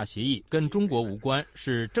框架协议跟中国无关，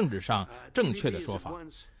是政治上正确的说法。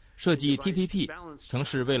设计 TPP 曾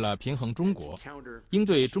是为了平衡中国，应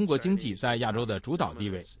对中国经济在亚洲的主导地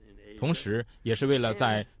位，同时也是为了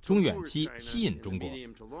在中远期吸引中国，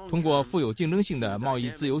通过富有竞争性的贸易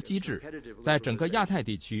自由机制，在整个亚太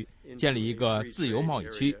地区建立一个自由贸易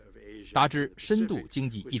区，达至深度经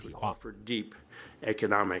济一体化。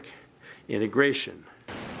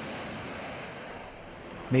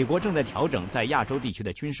美国正在调整在亚洲地区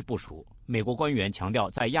的军事部署。美国官员强调，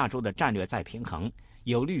在亚洲的战略再平衡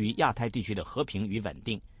有利于亚太地区的和平与稳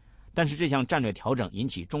定，但是这项战略调整引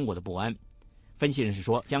起中国的不安。分析人士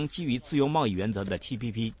说，将基于自由贸易原则的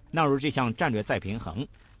TPP 纳入这项战略再平衡，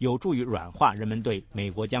有助于软化人们对美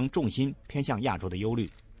国将重心偏向亚洲的忧虑。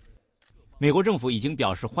美国政府已经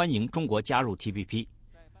表示欢迎中国加入 TPP。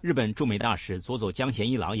日本驻美大使佐佐江贤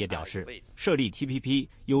一郎也表示，设立 TPP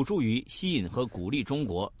有助于吸引和鼓励中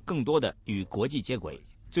国更多的与国际接轨，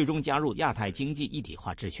最终加入亚太经济一体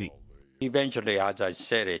化秩序。Eventually, as I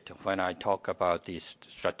said it, when I talk about this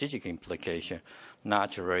strategic implication,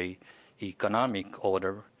 naturally, economic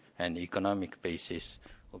order and economic basis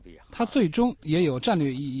will be. 它最终也有战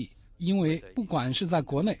略意义，因为不管是在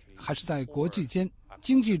国内还是在国际间，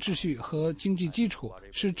经济秩序和经济基础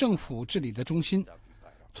是政府治理的中心。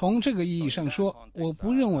从这个意义上说，我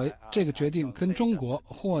不认为这个决定跟中国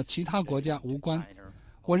或其他国家无关。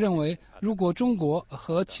我认为，如果中国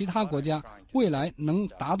和其他国家未来能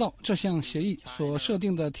达到这项协议所设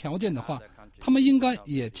定的条件的话，他们应该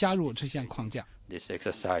也加入这项框架。This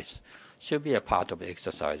exercise should be a part of the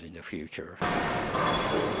exercise in the future.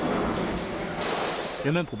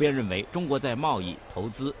 人们普遍认为，中国在贸易、投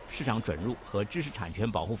资、市场准入和知识产权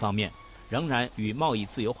保护方面，仍然与贸易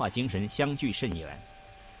自由化精神相距甚远，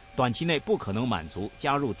短期内不可能满足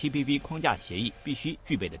加入 TPP 框架协议必须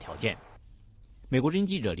具备的条件。美国之音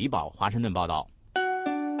记者李宝华盛顿报道。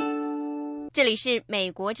这里是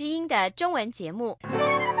美国之音的中文节目。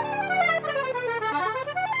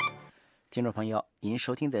听众朋友，您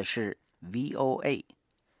收听的是 VOA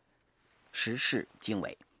时事经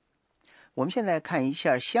纬。我们现在看一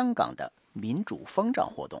下香港的民主风筝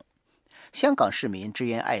活动。香港市民支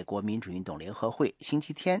援爱国民主运动联合会星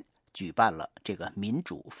期天举办了这个民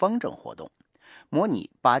主风筝活动，模拟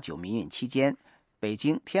8·9民运期间北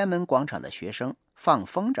京天安门广场的学生放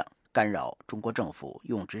风筝干扰中国政府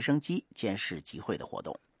用直升机监视集会的活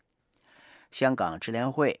动。香港支联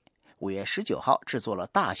会5月19号制作了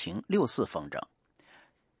大型6·4风筝，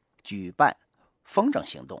举办风筝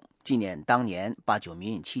行动，纪念当年8·9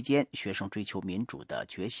民运期间学生追求民主的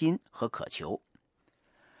决心和渴求。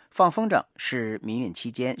放风筝是民运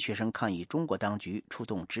期间学生抗议中国当局出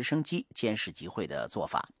动直升机监视集会的做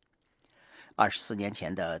法。24年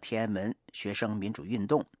前的天安门学生民主运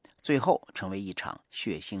动最后成为一场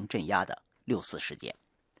血腥镇压的6·4事件。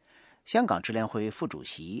香港支联会副主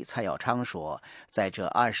席蔡耀昌说，在这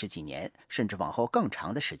20几年甚至往后更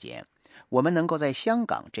长的时间，我们能够在香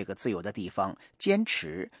港这个自由的地方坚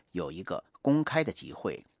持有一个公开的集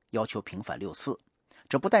会，要求平反6·4，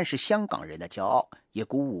这不但是香港人的骄傲，也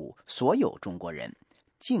鼓舞所有中国人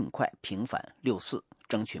尽快平反6·4，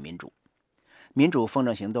争取民主。民主风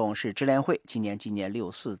筝行动是支联会今年纪念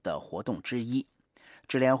6·4的活动之一。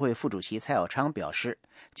支联会副主席蔡耀昌表示，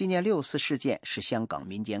纪念6·4事件是香港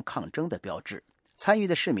民间抗争的标志，参与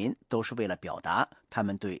的市民都是为了表达他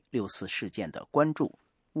们对6·4事件的关注，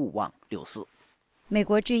勿忘6·4。美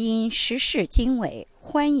国之音时事经纬，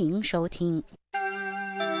欢迎收听。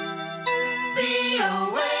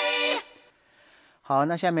好，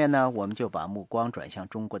那下面呢，我们就把目光转向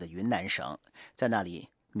中国的云南省，在那里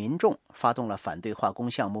民众发动了反对化工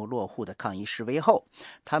项目落户的抗议示威后，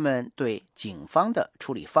他们对警方的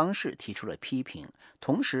处理方式提出了批评，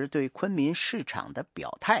同时对昆明市场的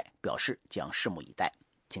表态表示将拭目以待。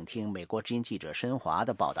请听美国之音记者申华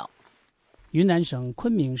的报道。云南省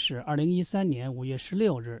昆明市2013年5月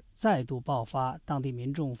16日再度爆发当地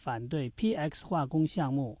民众反对 PX 化工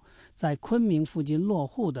项目在昆明附近落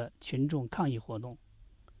户的群众抗议活动。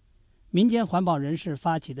民间环保人士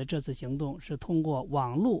发起的这次行动是通过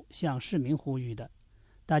网络向市民呼吁的，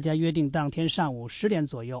大家约定当天上午10点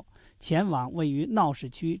左右前往位于闹市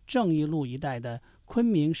区正义路一带的昆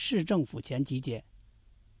明市政府前集结。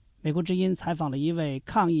美国之音采访了一位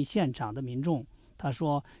抗议现场的民众，他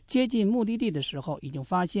说，接近目的地的时候已经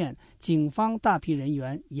发现警方大批人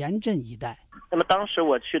员严阵以待。那么当时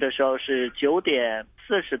我去的时候是9点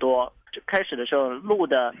40多，开始的时候路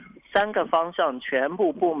的3个方向全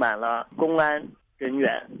部布满了公安人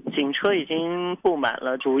员，警车已经布满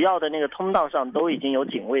了，主要的那个通道上都已经有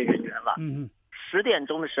警卫人员了。10点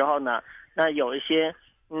钟的时候呢，那有一些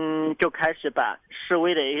就开始把示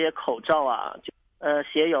威的一些口罩啊，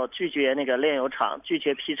写有拒绝那个炼油厂、拒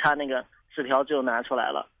绝劈叉那个纸条就拿出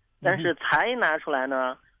来了。但是才拿出来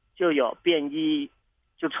呢，就有便衣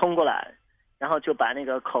就冲过来，然后就把那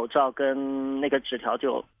个口罩跟那个纸条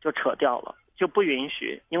就扯掉了，就不允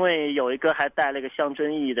许，因为有一个还戴了一个象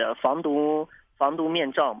征意义的防毒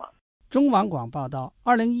面罩嘛。中网广报道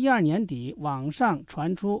，2012年底网上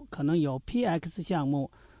传出可能有 PX 项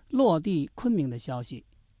目落地昆明的消息。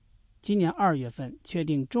今年2月份确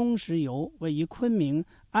定中石油位于昆明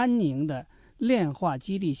安宁的炼化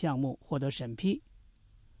基地项目获得审批。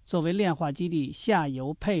作为炼化基地下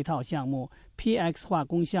游配套项目， PX 化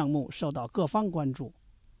工项目受到各方关注。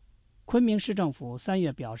昆明市政府3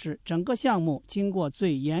月表示，整个项目经过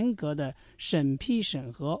最严格的审批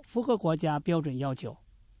审核，符合国家标准要求。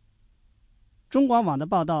中广网的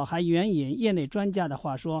报道还援引业内专家的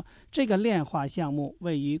话说，这个炼化项目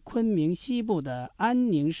位于昆明西部的安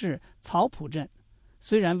宁市草埔镇，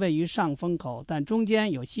虽然位于上风口，但中间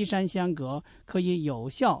有西山相隔，可以有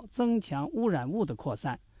效增强污染物的扩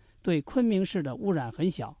散，对昆明市的污染很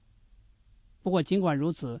小。不过尽管如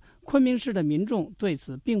此，昆明市的民众对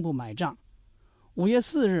此并不买账。5月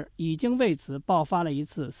4日已经为此爆发了一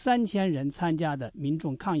次3000人参加的民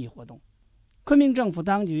众抗议活动。昆明政府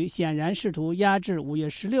当局显然试图压制5月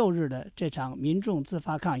16日的这场民众自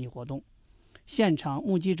发抗议活动。现场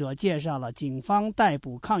目击者介绍了警方逮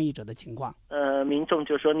捕抗议者的情况。民众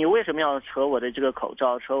就说你为什么要扯我的这个口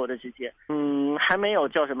罩，扯我的指甲？还没有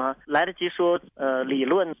叫什么来得及说理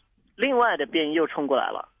论，另外的便衣又冲过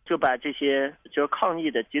来了，就把这些就是抗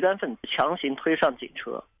议的极端分子强行推上警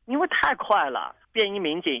车，因为太快了，便衣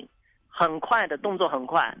民警很快的动作很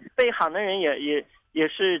快，被喊的人也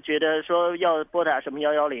是觉得说要拨打什么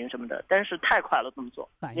110什么的，但是太快了动作，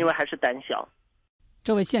因为还是胆小。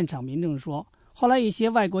这位现场民众说，后来一些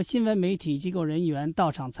外国新闻媒体机构人员到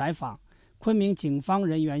场采访，昆明警方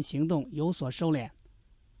人员行动有所收敛。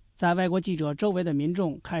在外国记者周围的民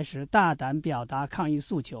众开始大胆表达抗议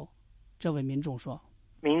诉求。这位民众说，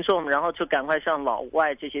民众然后就赶快向老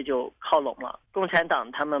外这些就靠拢了，共产党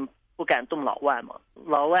他们不敢动老外嘛，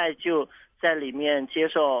老外就在里面接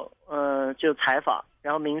受就采访，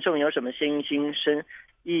然后民众有什么心生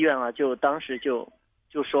意愿了，就当时就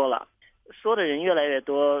说了，说的人越来越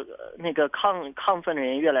多，那个亢奋的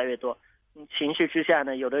人越来越多，情绪之下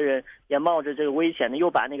呢，有的人也冒着这个危险的又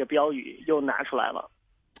把那个标语又拿出来了，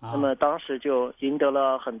那么当时就赢得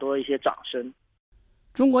了很多一些掌声。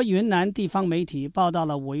中国云南地方媒体报道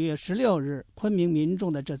了5月16日昆明民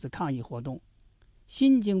众的这次抗议活动。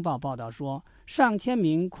新京报报道说，上千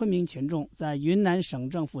名昆明群众在云南省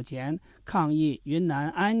政府前抗议云南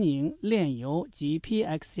安宁炼油及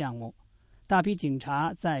PX 项目，大批警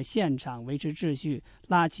察在现场维持秩序，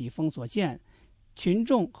拉起封锁线，群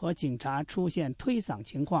众和警察出现推搡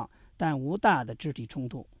情况，但无大的肢体冲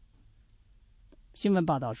突。新闻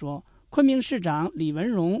报道说，昆明市长李文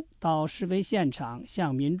荣到示威现场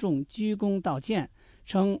向民众鞠躬道歉，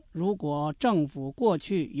称如果政府过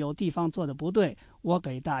去有地方做的不对，我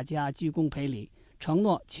给大家鞠躬赔礼，承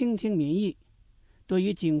诺倾听民意。对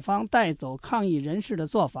于警方带走抗议人士的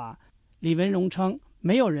做法，李文荣称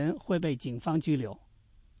没有人会被警方拘留。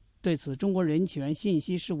对此，中国人权信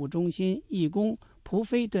息事务中心义工蒲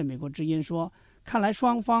飞对美国之音说，看来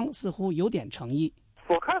双方似乎有点诚意。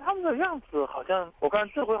我看他们的样子，好像我看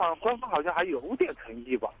这回好像官方好像还有点诚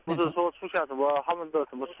意吧，不是说出现什么他们的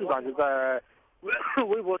什么市长就在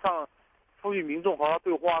微博上呼吁民众和他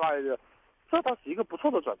对话那的，这倒是一个不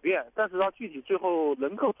错的转变。但是他具体最后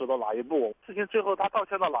能够走到哪一步，事情最后他道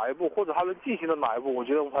歉到哪一步，或者他能进行到哪一步，我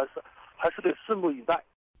觉得我们还是得拭目以待。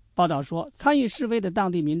报道说，参与示威的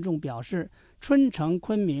当地民众表示，春城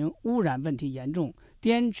昆明污染问题严重，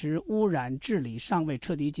滇池污染治理尚未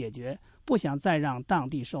彻底解决，不想再让当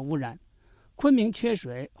地受污染。昆明缺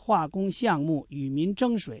水，化工项目与民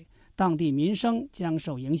争水，当地民生将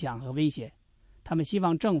受影响和威胁。他们希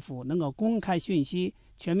望政府能够公开讯息，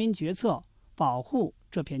全民决策，保护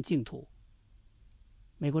这片净土。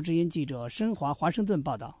美国之音记者申华华盛顿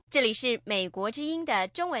报道。这里是美国之音的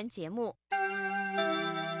中文节目。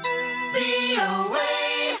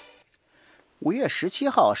5月17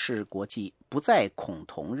号是国际不再恐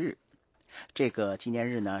同日。这个纪念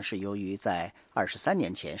日呢，是由于在23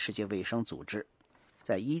年前，世界卫生组织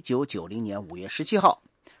在1990年5月17号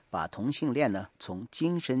把同性恋呢从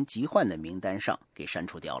精神疾患的名单上给删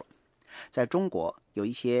除掉了。在中国，有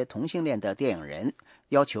一些同性恋的电影人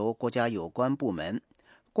要求国家有关部门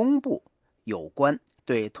公布有关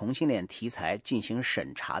对同性恋题材进行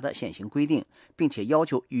审查的现行规定，并且要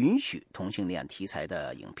求允许同性恋题材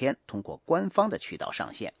的影片通过官方的渠道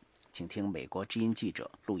上线。请听美国之音记者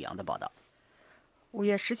陆阳的报道。5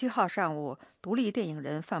月17号上午，独立电影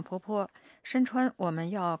人范婆婆身穿我们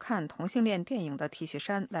要看同性恋电影的 T 恤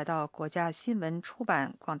衫，来到国家新闻出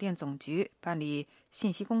版广电总局办理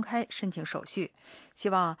信息公开申请手续，希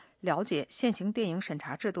望了解现行电影审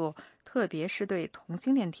查制度，特别是对同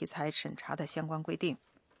性恋题材审查的相关规定。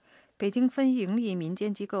北京非营利民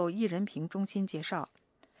间机构艺人评中心介绍，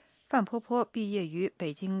范婆婆毕业于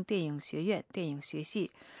北京电影学院电影学系，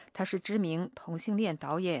她是知名同性恋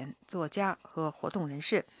导演、作家和活动人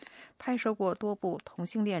士，拍摄过多部同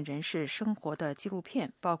性恋人士生活的纪录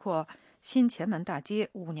片，包括《新前门大街》《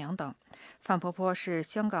舞娘》等。范婆婆是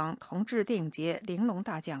香港同志电影节玲珑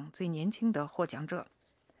大奖最年轻的获奖者。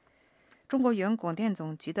中国原广电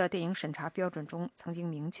总局的电影审查标准中曾经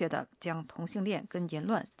明确地将同性恋跟淫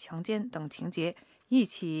乱、强奸等情节一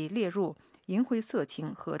起列入淫秽色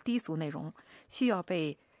情和低俗内容，需要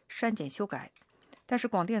被删减修改。但是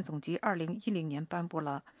广电总局2010年颁布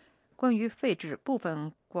了关于废止部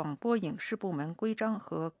分广播影视部门规章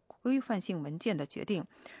和规范性文件的决定，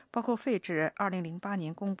包括废止2008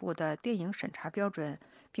年公布的电影审查标准，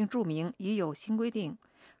并注明已有新规定。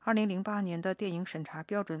2008年的电影审查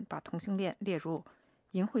标准把同性恋列入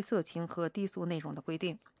淫秽色情和低俗内容的规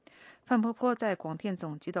定。范婆婆在广电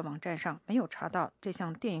总局的网站上没有查到这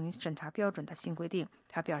项电影审查标准的新规定。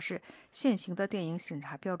她表示，现行的电影审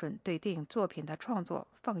查标准对电影作品的创作、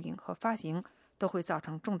放映和发行都会造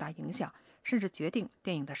成重大影响，甚至决定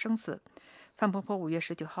电影的生死。范婆婆5月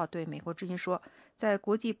19号对美国之音说，在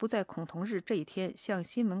国际不再恐同日这一天，向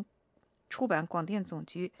新闻出版广电总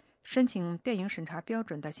局申请电影审查标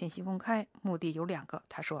准的信息公开，目的有2个。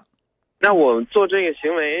她说，那我做这个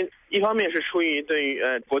行为，一方面是出于对于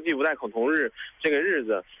国际不再恐同日这个日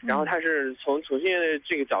子，然后它是从同性恋的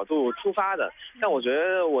这个角度出发的。但我觉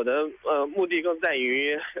得我的目的更在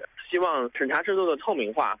于希望审查制度的透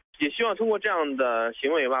明化，也希望通过这样的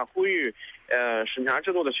行为吧，呼吁审查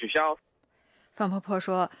制度的取消。范婆婆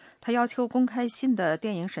说，她要求公开新的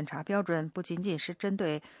电影审查标准，不仅仅是针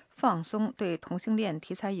对放松对同性恋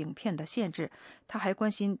题材影片的限制，她还关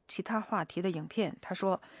心其他话题的影片。她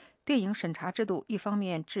说，电影审查制度一方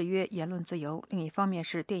面制约言论自由，另一方面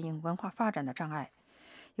是电影文化发展的障碍。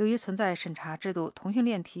由于存在审查制度，同性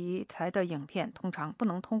恋题材的影片通常不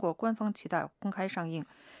能通过官方渠道公开上映，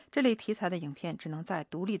这类题材的影片只能在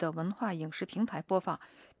独立的文化影视平台播放，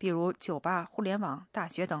比如酒吧、互联网、大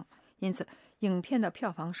学等。因此影片的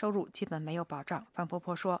票房收入基本没有保障。范婆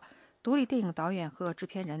婆说，独立电影导演和制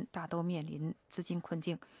片人大都面临资金困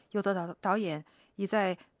境，有的导演已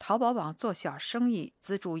在淘宝网做小生意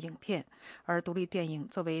资助影片，而独立电影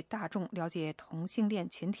作为大众了解同性恋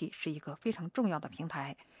群体是一个非常重要的平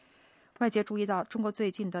台。外界注意到，中国最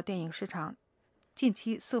近的电影市场近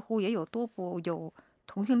期似乎也有多部有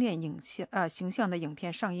同性恋形象的影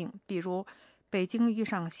片上映，比如《北京遇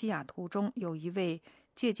上西雅图》中有一位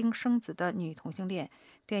借精生子的女同性恋，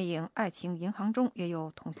电影《爱情银行》中也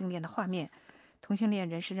有同性恋的画面。同性恋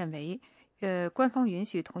人士认为，官方允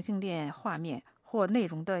许同性恋画面或内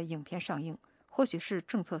容的影片上映，或许是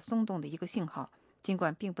政策松动的一个信号，尽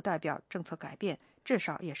管并不代表政策改变，至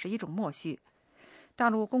少也是一种默许。大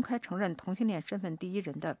陆公开承认同性恋身份第一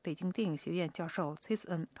人的北京电影学院教授崔子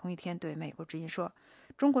恩同一天对美国之音说，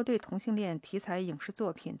中国对同性恋题材影视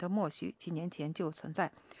作品的默许几年前就存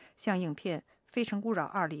在，像影片《非诚勿扰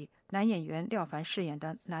2》里男演员廖凡饰演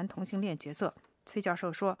的男同性恋角色。崔教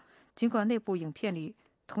授说，尽管那部影片里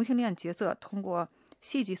同性恋角色通过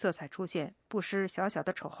戏剧色彩出现，不失小小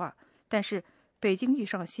的丑化，但是《北京遇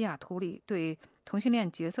上西雅图》里对同性恋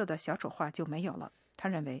角色的小丑化就没有了。他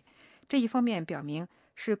认为，这一方面表明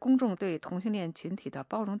是公众对同性恋群体的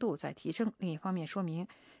包容度在提升，另一方面说明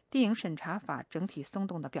电影审查法整体松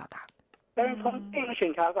动的表达。但是从电影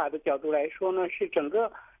审查法的角度来说呢，是整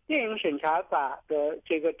个电影审查法的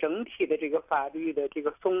这个整体的这个法律的这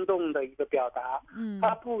个松动的一个表达。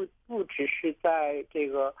它不只是在这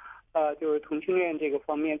个就是同性恋这个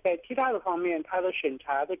方面，在其他的方面，它的审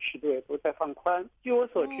查的尺度也都在放宽。据我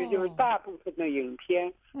所知，就是大部分的影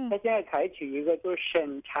片，它现在采取一个就是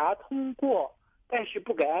审查通过，但是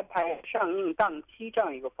不给安排上映档期这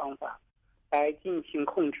样一个方法来进行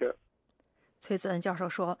控制。崔子恩教授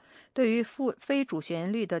说，对于非主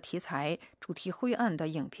旋律的题材、主题灰暗的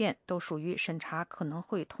影片，都属于审查可能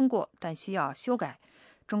会通过，但需要修改。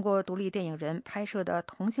中国独立电影人拍摄的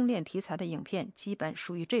同性恋题材的影片基本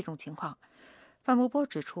属于这种情况。范伯波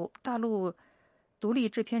指出，大陆独立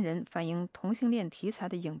制片人反映同性恋题材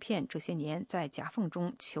的影片这些年在夹缝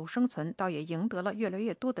中求生存，倒也赢得了越来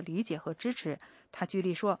越多的理解和支持。他举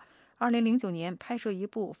例说，2009年拍摄一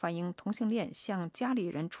部反映同性恋向家里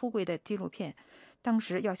人出柜的纪录片，当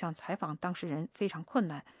时要想采访当事人非常困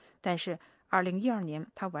难，但是2012年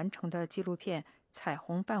他完成的纪录片《彩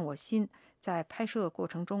虹伴我心》，在拍摄过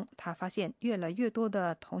程中他发现越来越多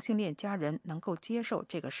的同性恋家人能够接受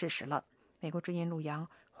这个事实了。美国之音陆洋，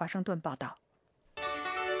华盛顿报道。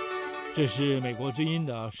这是美国之音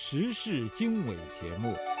的时事经纬节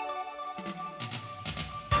目。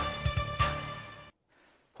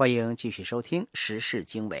欢迎继续收听时事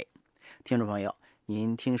经纬。听众朋友，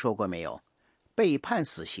您听说过没有？被判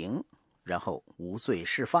死刑，然后无罪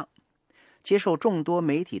释放，接受众多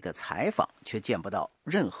媒体的采访，却见不到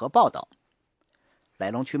任何报道。来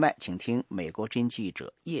龙去脉，请听美国之音记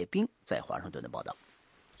者叶冰在华盛顿的报道。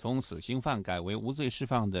从死刑犯改为无罪释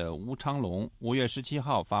放的吴昌龙5月17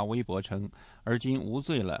号发微博称，而今无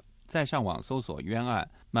罪了，再上网搜索冤案，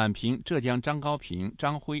满屏浙江张高平、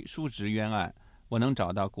张辉叔侄冤案，我能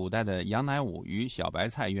找到古代的杨乃武与小白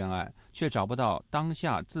菜冤案，却找不到当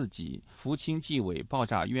下自己扶清纪委爆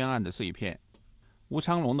炸冤案的碎片。吴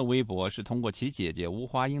昌隆的微博是通过其姐姐吴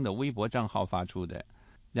华英的微博账号发出的。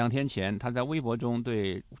2天前，他在微博中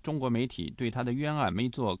对中国媒体对他的冤案没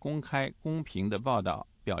做公开公平的报道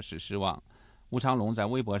表示失望。吴昌隆在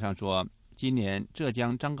微博上说，今年浙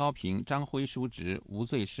江张高平、张辉叔侄无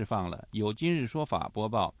罪释放了，有今日说法播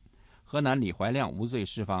报；河南李怀亮无罪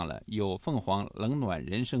释放了，有凤凰冷暖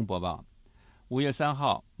人生播报。5月3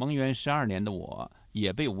号，蒙冤12年的我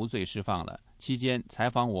也被无罪释放了。期间采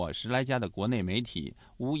访我10来家的国内媒体，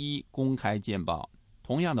无一公开见报。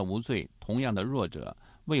同样的无罪，同样的弱者，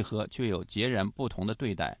为何却有截然不同的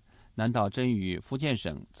对待？难道真与福建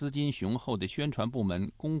省资金雄厚的宣传部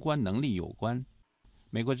门公关能力有关？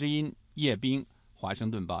美国之音叶冰，华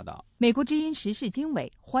盛顿报道。美国之音时事经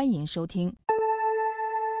纬，欢迎收听。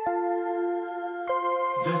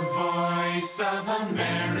The Voice of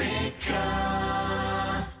America。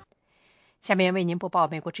 下面为您播报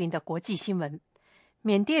美国之音的国际新闻。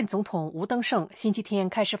缅甸总统吴登盛星期天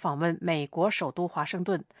开始访问美国首都华盛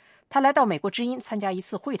顿。他来到美国之音参加一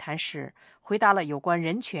次会谈时，回答了有关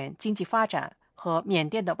人权、经济发展和缅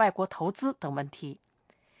甸的外国投资等问题。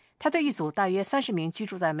他对一组大约30名居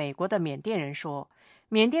住在美国的缅甸人说，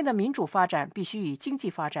缅甸的民主发展必须与经济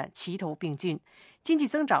发展齐头并进，经济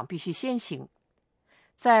增长必须先行。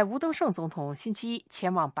在吴登盛总统星期一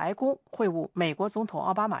前往白宫会晤美国总统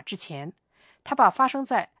奥巴马之前，他把发生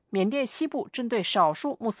在缅甸西部针对少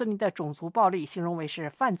数穆斯林的种族暴力形容为是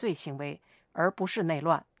犯罪行为，而不是内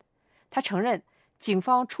乱。他承认警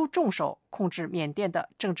方出重手控制缅甸的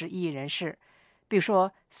政治异议人士，比如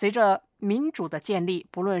说随着民主的建立，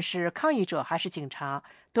不论是抗议者还是警察，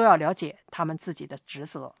都要了解他们自己的职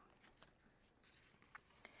责。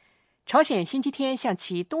朝鲜星期天向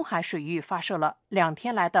其东海水域发射了2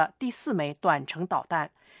天来的第4枚短程导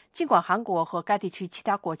弹，尽管韩国和该地区其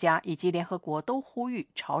他国家以及联合国都呼吁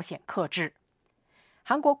朝鲜克制。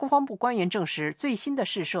韩国国防部官员证实，最新的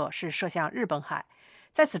试射是射向日本海。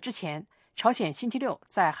在此之前，朝鲜星期六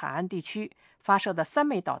在海岸地区发射的3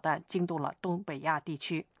枚导弹惊动了东北亚地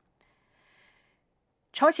区。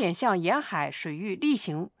朝鲜向沿海水域例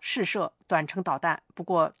行试射短程导弹，不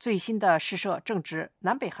过最新的试射正值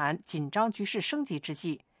南北韩紧张局势升级之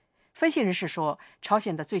际。分析人士说，朝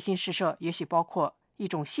鲜的最新试射也许包括一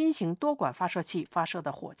种新型多管发射器发射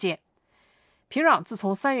的火箭。平壤自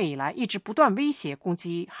从3月以来一直不断威胁攻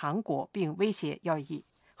击韩国，并威胁要以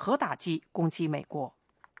核打击攻击美国。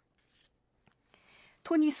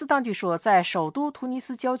突尼斯当局说，在首都突尼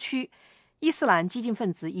斯郊区，伊斯兰激进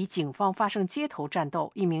分子与警方发生街头战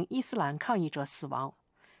斗，一名伊斯兰抗议者死亡。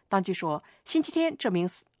当局说，星期天这名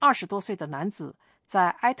20多岁的男子在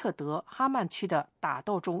埃特德哈曼区的打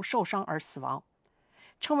斗中受伤而死亡。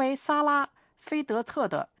称为萨拉菲德特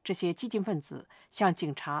的这些激进分子向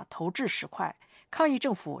警察投掷石块，抗议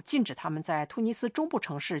政府禁止他们在突尼斯中部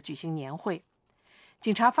城市举行年会。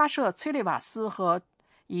警察发射催泪瓦斯和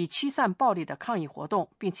以驱散暴力的抗议活动，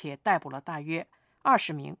并且逮捕了大约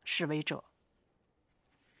20名示威者。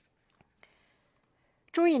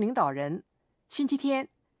中印领导人星期天，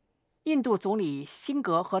印度总理辛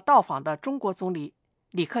格和到访的中国总理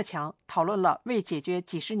李克强讨论了为解决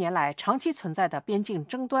几十年来长期存在的边境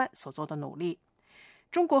争端所做的努力。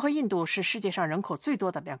中国和印度是世界上人口最多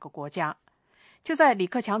的2个国家。就在李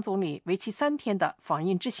克强总理为期3天的访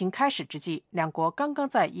印之行开始之际，两国刚刚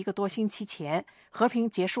在1个多星期前和平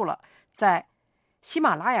结束了在喜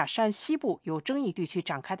马拉雅山西部有争议地区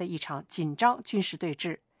展开的一场紧张军事对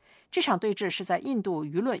峙。这场对峙是在印度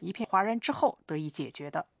舆论一片哗然之后得以解决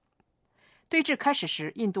的。对峙开始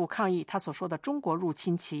时，印度抗议他所说的中国入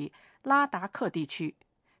侵其拉达克地区，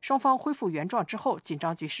双方恢复原状之后，紧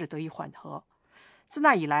张局势得以缓和。自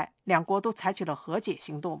那以来，两国都采取了和解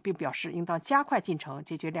行动，并表示应当加快进程，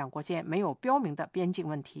解决两国间没有标明的边境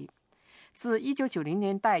问题。自1990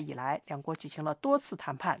年代以来，两国举行了多次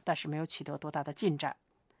谈判，但是没有取得多大的进展。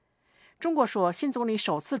中国说，新总理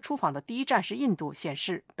首次出访的第一站是印度，显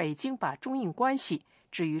示北京把中印关系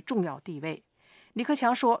置于重要地位。李克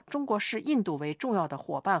强说，中国视印度为重要的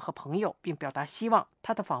伙伴和朋友，并表达希望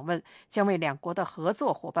他的访问将为两国的合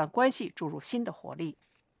作伙伴关系注入新的活力。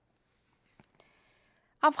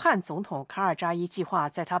阿富汗总统卡尔扎伊计划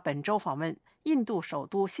在他本周访问印度首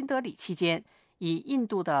都新德里期间，与印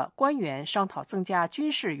度的官员商讨增加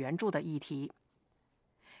军事援助的议题。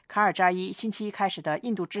卡尔扎伊星期一开始的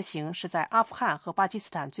印度之行是在阿富汗和巴基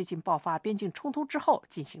斯坦最近爆发边境冲突之后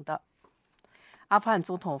进行的。阿富汗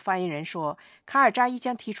总统发言人说，卡尔扎伊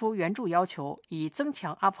将提出援助要求，以增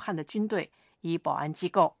强阿富汗的军队与保安机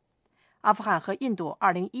构。阿富汗和印度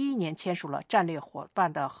2011年签署了战略伙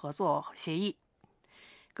伴的合作协议。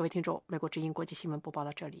各位听众，美国之音国际新闻播报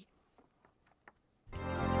到这里。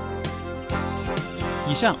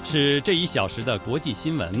以上是这1小时的国际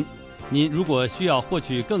新闻。您如果需要获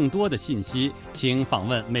取更多的信息，请访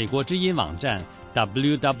问美国之音网站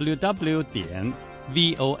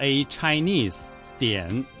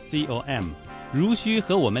www.voachinese.com。如需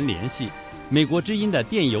和我们联系，美国之音的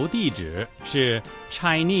电邮地址是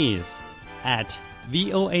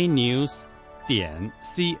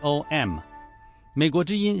chinese@voanews.com。美国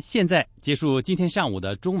之音现在结束今天上午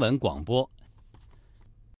的中文广播。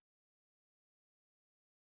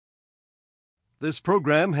This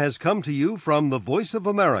program has come to you from the Voice of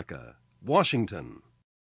America, Washington.